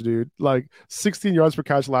catch, dude, like 16 yards per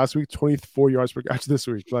catch last week, 24 yards per catch this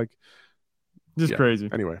week, like just crazy.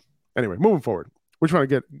 Anyway, moving forward, we're trying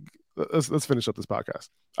to let's finish up this podcast.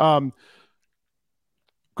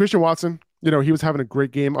 Christian Watson, he was having a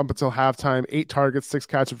great game up until halftime. 8 targets, 6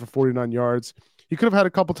 catches for 49 yards. He could have had a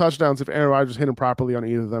couple touchdowns if Aaron Rodgers hit him properly on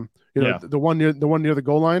either of them. The one near the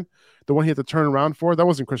goal line, the one he had to turn around for, that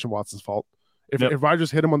wasn't Christian Watson's fault. If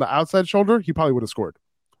Rodgers hit him on the outside shoulder, he probably would have scored.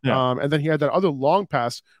 Yeah. And then he had that other long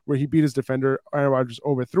pass where he beat his defender. Aaron Rodgers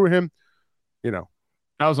overthrew him. That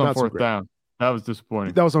was on 4th down. That was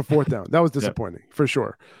disappointing. That was on 4th down. That was disappointing for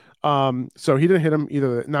sure. So he didn't hit him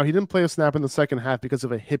either. Now, he didn't play a snap in the second half because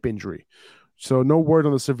of a hip injury. So no word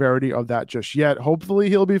on the severity of that just yet. Hopefully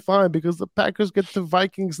he'll be fine because the Packers get the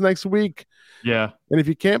Vikings next week. Yeah. And if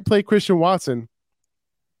you can't play Christian Watson,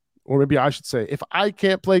 or maybe I should say, if I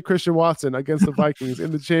can't play Christian Watson against the Vikings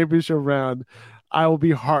in the championship round, I will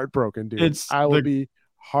be heartbroken, dude. I will be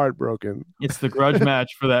heartbroken. It's the grudge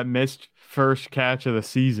match for that missed first catch of the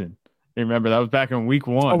season. Remember, that was back in week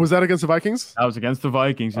 1. Oh, was that against the Vikings? That was against the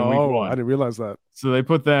Vikings in week 1. I didn't realize that. So they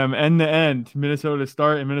put them end to end, Minnesota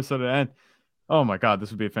start and Minnesota end. Oh my God,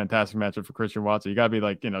 this would be a fantastic matchup for Christian Watson. You got to be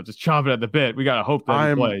just chomping at the bit. We got to hope that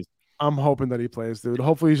he plays. I'm hoping that he plays, dude.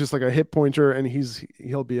 Hopefully he's just like a hit pointer and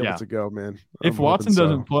he'll be able to go, man. If Watson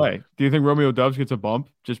doesn't play, do you think Romeo Doubs gets a bump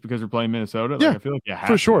just because they're playing Minnesota? Yeah, I feel like you have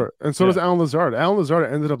for sure. And so does Allen Lazard. Allen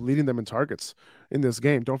Lazard ended up leading them in targets in this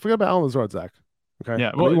game. Don't forget about Allen Lazard, Zach. Okay.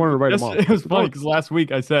 Yeah. Well, you wanted to write him off. It was funny because last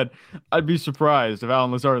week I said I'd be surprised if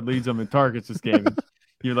Allen Lazard leads them in targets this game.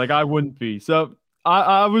 You're like, I wouldn't be. So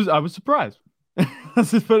I was surprised. Let's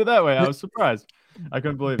just put it that way. I was surprised. I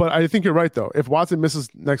couldn't believe it. But I think you're right, though. If Watson misses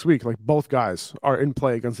next week, both guys are in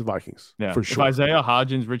play against the Vikings. Yeah, for sure. If Isaiah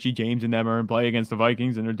Hodgins, Richie James, and them are in play against the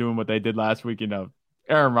Vikings and they're doing what they did last week,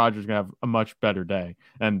 Aaron Rodgers is going to have a much better day.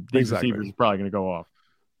 And these receivers are probably going to go off.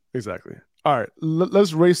 Exactly. All right,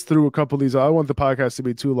 let's race through a couple of these. I don't want the podcast to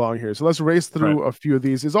be too long here, so let's race through a few of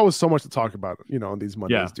these. There's always so much to talk about, on these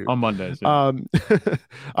Mondays, dude. On Mondays. Yeah. All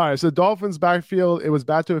right, so Dolphins backfield, it was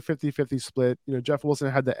back to a 50-50 split. Jeff Wilson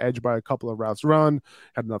had the edge by a couple of routes run,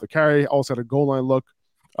 had another carry, also had a goal line look,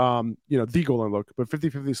 the goal line look, but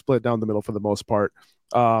 50-50 split down the middle for the most part.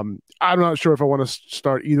 I'm not sure if I want to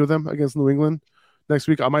start either of them against New England next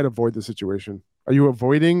week. I might avoid the situation. Are you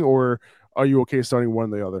avoiding, or are you okay starting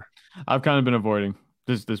one or the other? I've kind of been avoiding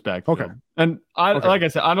this backfield. Okay. And like I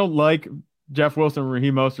said, I don't like Jeff Wilson or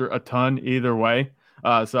Raheem Mostert a ton either way.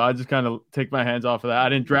 So I just kind of take my hands off of that. I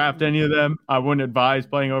didn't draft any of them. I wouldn't advise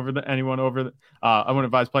playing over anyone over. I wouldn't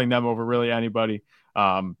advise playing them over really anybody.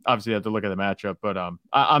 Obviously, you have to look at the matchup, but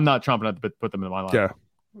I'm not chomping at the bit to put them in my line. Yeah,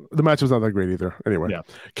 the matchup's not that great either. Anyway, yeah.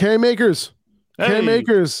 Cam Akers. Hey. Cam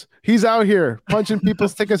Akers. He's out here punching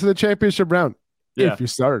people's tickets to the championship round. Yeah. If you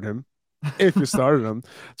started him.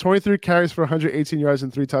 23 carries for 118 yards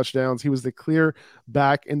and 3 touchdowns. He was the clear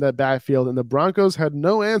back in that backfield, and the Broncos had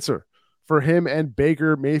no answer for him and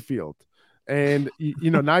Baker Mayfield. And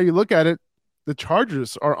now you look at it, the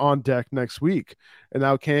Chargers are on deck next week, and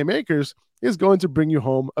now Cam Akers is going to bring you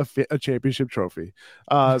home a championship trophy.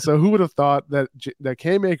 So who would have thought that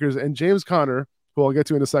Cam Akers and James Conner, who I'll get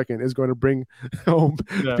to in a second, is going to bring home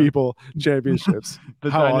people championships.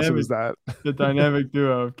 How awesome is that? The dynamic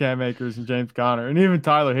duo of Cam Akers and James Conner, and even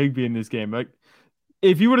Tyler Higbee in this game. Like,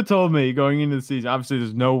 if you would have told me going into the season, obviously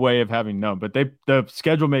there's no way of having known, but the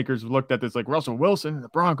schedule makers looked at this like Russell Wilson and the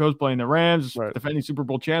Broncos playing the Rams, defending Super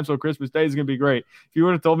Bowl champs, so Christmas Day is going to be great. If you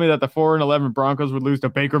would have told me that the 4-11 Broncos would lose to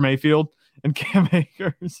Baker Mayfield and Cam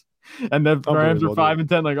Akers, and the Rams are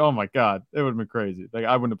 5-10, like, oh my God, it would have been crazy. Like,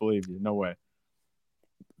 I wouldn't have believed you. No way.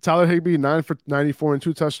 Tyler Higbee, 9 for 94 and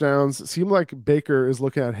 2 touchdowns. It seemed like Baker is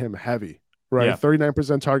looking at him heavy, right? Yeah.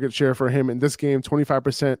 39% target share for him in this game,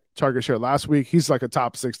 25% target share last week. He's like a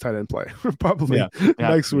top 6 tight end play probably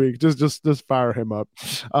next week. Just fire him up.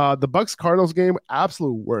 The Bucks Cardinals game,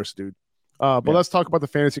 absolute worst, dude. But let's talk about the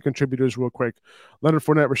fantasy contributors real quick. Leonard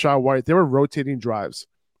Fournette, Rachaad White, they were rotating drives.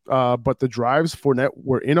 But the drives Fournette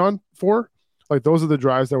were in on for, like, those are the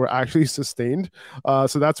drives that were actually sustained.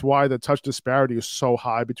 So that's why the touch disparity is so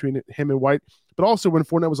high between him and White. But also when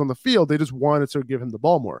Fournette was on the field, they just wanted to give him the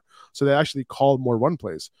ball more. So they actually called more run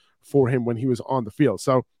plays for him when he was on the field.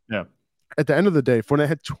 So at the end of the day, Fournette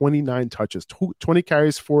had 29 touches, 20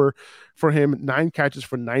 carries for him, 9 catches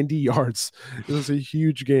for 90 yards. It was a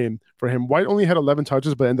huge game for him. White only had 11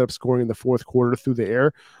 touches, but ended up scoring in the fourth quarter through the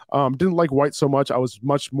air. Didn't like White so much. I was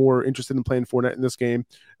much more interested in playing Fournette in this game,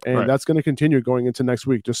 and that's going to continue going into next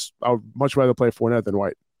week. I would much rather play Fournette than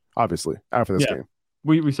White, obviously, after this game.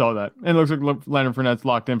 We saw that. And it looks like Leonard Fournette's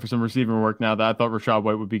locked in for some receiving work now that I thought Rachaad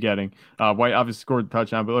White would be getting. White obviously scored the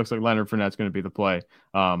touchdown, but it looks like Leonard Fournette's going to be the play.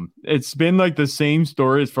 It's been like the same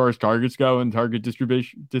story as far as targets go and target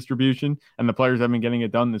distribution, and the players have been getting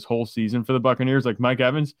it done this whole season for the Buccaneers. Like Mike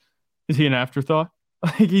Evans, Is he an afterthought?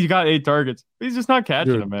 Like, he's got 8 targets. He's just not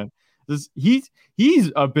catching them, man.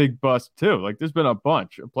 He's a big bust too. Like, there's been a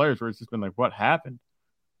bunch of players where it's just been like, what happened?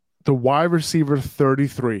 The wide receiver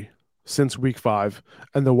 33 since week 5,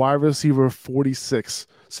 and the wide receiver 46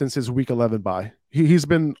 since his week 11 bye. He's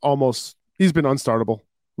been unstartable,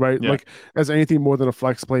 right? Yeah. Like, as anything more than a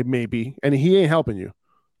flex play, maybe. And he ain't helping you.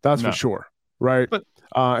 That's for sure, right? But,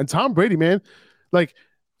 and Tom Brady, man, like,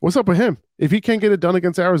 what's up with him? If he can't get it done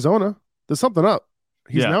against Arizona, there's something up.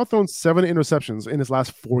 He's now thrown 7 interceptions in his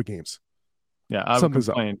last 4 games. Yeah, I would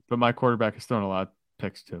complain, but my quarterback has thrown a lot of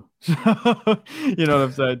picks too. You know what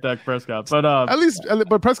I'm saying, Dak Prescott. But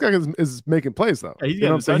but Prescott is making plays though. Yeah, you know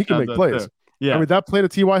what I'm saying? He can make plays. Too. Yeah, I mean, that play to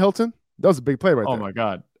T.Y. Hilton, that was a big play right there. Oh my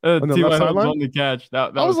God. On the left sideline? Only catch.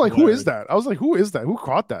 That I was like, hilarious. who is that? Who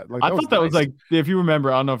caught that? Like, I thought that was like, if you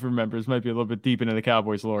remember, I don't know if you remember, this might be a little bit deep into the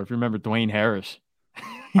Cowboys lore. If you remember Dwayne Harris.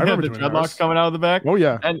 I remember the dreadlocks coming out of the back. Oh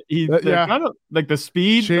yeah, and kind of like the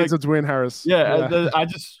speed, shades of Dwayne Harris. Yeah. I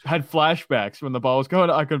just had flashbacks when the ball was going.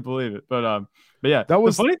 I couldn't believe it, but yeah, that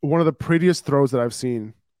was one of the prettiest throws that I've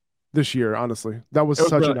seen this year. Honestly, that was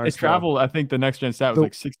such a nice. It traveled. I think the next gen stat was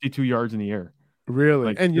like 62 yards in the air. Really,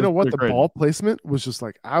 like, and you know what? The ball placement was just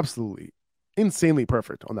like absolutely insanely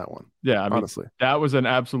perfect on that one. Yeah, I mean, honestly, that was an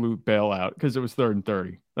absolute bailout because it was 3rd and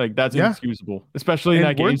 30. Like, that's inexcusable, especially in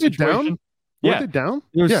that game situation. Weren't they down?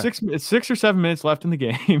 There was 6 or 7 minutes left in the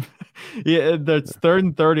game. That's 3rd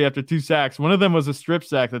and 30 after 2 sacks. One of them was a strip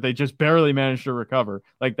sack that they just barely managed to recover.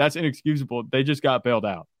 Like, that's inexcusable. They just got bailed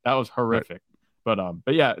out. That was horrific. Right.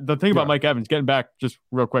 But yeah, the thing about Mike Evans, getting back just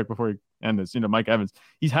real quick before we end this, Mike Evans,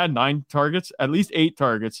 he's had 9 targets, at least 8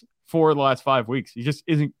 targets for the last 5 weeks. He just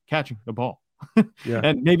isn't catching the ball.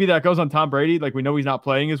 And maybe that goes on Tom Brady. Like, we know he's not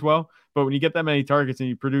playing as well, but when you get that many targets and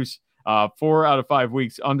you produce 4 out of 5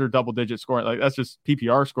 weeks under double-digit scoring, like, that's just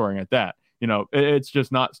PPR scoring at that. It's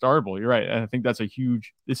just not startable. You're right. And I think that's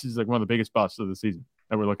this is like one of the biggest busts of the season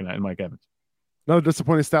that we're looking at in Mike Evans. Another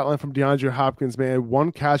disappointing stat line from DeAndre Hopkins, man.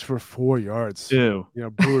 1 catch for 4 yards. Ew.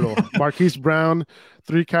 Brutal. Marquise Brown,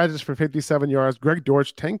 3 catches for 57 yards. Greg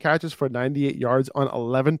Dortch, 10 catches for 98 yards on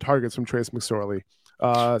 11 targets from Trace McSorley.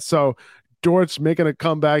 So Dortch making a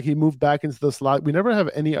comeback. He moved back into the slot. We never have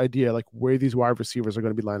any idea like where these wide receivers are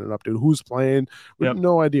going to be lining up, dude. Who's playing? We have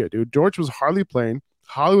no idea, dude. Dortch was hardly playing.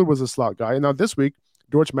 Hollywood was a slot guy. And now this week,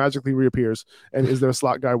 Dortch magically reappears and is their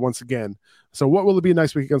slot guy once again. So what will it be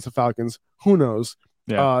next week against the Falcons? Who knows?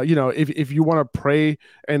 Yeah. If you want to pray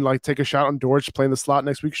and like take a shot on Dortch playing the slot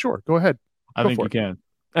next week, sure, go ahead. I think you can.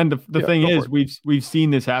 And the thing is, we've seen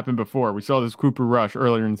this happen before. We saw this Cooper Rush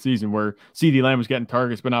earlier in the season where CeeDee Lamb was getting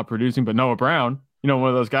targets but not producing, but Noah Brown, one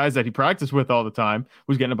of those guys that he practiced with all the time,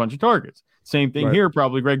 was getting a bunch of targets. Same thing here.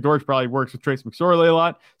 Probably Greg Dortch probably works with Trace McSorley a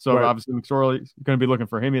lot, so obviously McSorley is going to be looking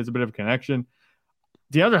for him. He has a bit of a connection.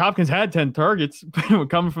 DeAndre Hopkins had 10 targets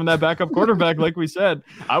coming from that backup quarterback, like we said.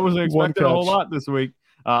 I wasn't expecting a whole lot this week.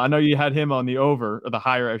 I know you had him on the over, or the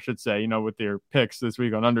higher, I should say, with your picks this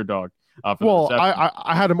week on Underdog.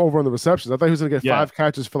 I had him over on the receptions. I thought he was going to get 5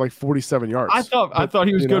 catches for like 47 yards. I thought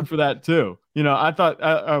he was good for that too. I thought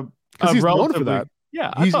because he's known for that.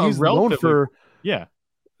 Yeah, he's known for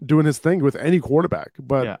doing his thing with any quarterback.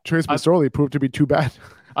 But Trace McSorley proved to be too bad.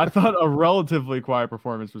 I thought a relatively quiet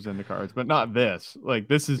performance was in the cards, but not this. Like,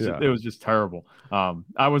 this is it was just terrible.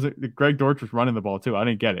 Greg Dortch was running the ball too. I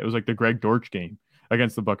didn't get it. It was like the Greg Dortch game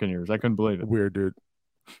against the Buccaneers. I couldn't believe it. Weird, dude.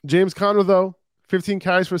 James Conner, though, 15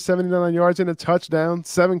 carries for 79 yards and a touchdown,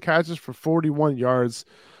 7 catches for 41 yards.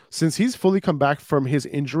 Since he's fully come back from his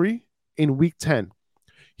injury in week 10,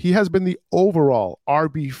 he has been the overall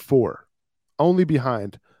RB4, only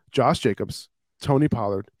behind Josh Jacobs, Tony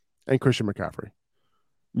Pollard, and Christian McCaffrey.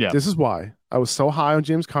 Yeah, this is why I was so high on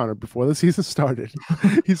James Conner before the season started.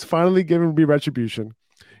 He's finally given me retribution.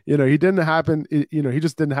 He didn't happen. He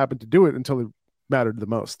just didn't happen to do it until it mattered the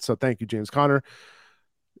most. So thank you, James Conner,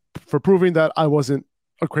 for proving that I wasn't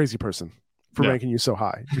a crazy person for ranking you so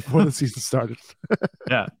high before the season started.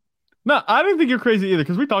 Yeah, no, I didn't think you're crazy either,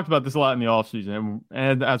 because we talked about this a lot in the offseason,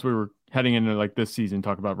 and as we were heading into like this season,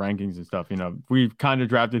 talk about rankings and stuff. We've kind of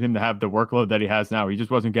drafted him to have the workload that he has now. He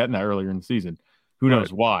just wasn't getting that earlier in the season. Who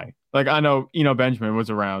knows why? Like, I know Benjamin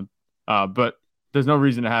was around, but there's no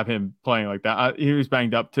reason to have him playing like that. He was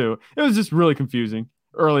banged up too. It was just really confusing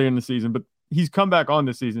earlier in the season, but he's come back on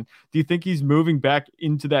this season. Do you think he's moving back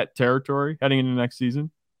into that territory heading into next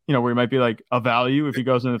season? Where he might be like a value if he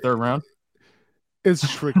goes in the 3rd round? It's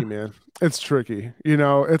tricky, man. It's tricky.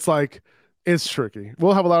 It's tricky.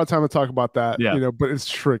 We'll have a lot of time to talk about that, but it's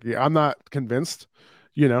tricky. I'm not convinced,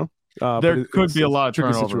 there could be a lot of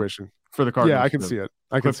turnover situation for the Cardinals. Yeah, I can see it.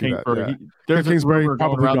 I can see that. There's Kingsbury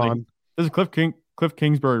probably gone. There's a Cliff Cliff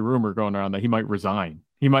Kingsbury rumor going around that he might resign.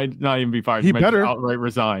 He might not even be fired. He might better just outright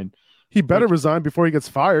resign. He better resign before he gets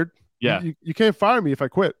fired. Yeah. You can't fire me if I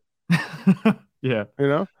quit. Yeah. You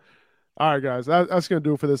know? All right, guys. That's going to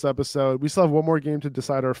do it for this episode. We still have one more game to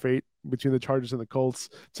decide our fate between the Chargers and the Colts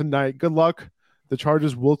tonight. Good luck. The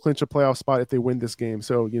Chargers will clinch a playoff spot if they win this game.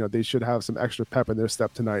 So, they should have some extra pep in their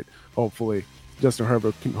step tonight, hopefully. Justin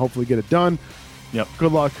Herbert can hopefully get it done. Yep.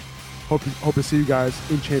 Good luck. Hope to see you guys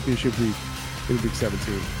in Championship Week in Week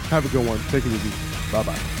 17. Have a good one. Take it easy.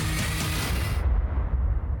 Bye-bye.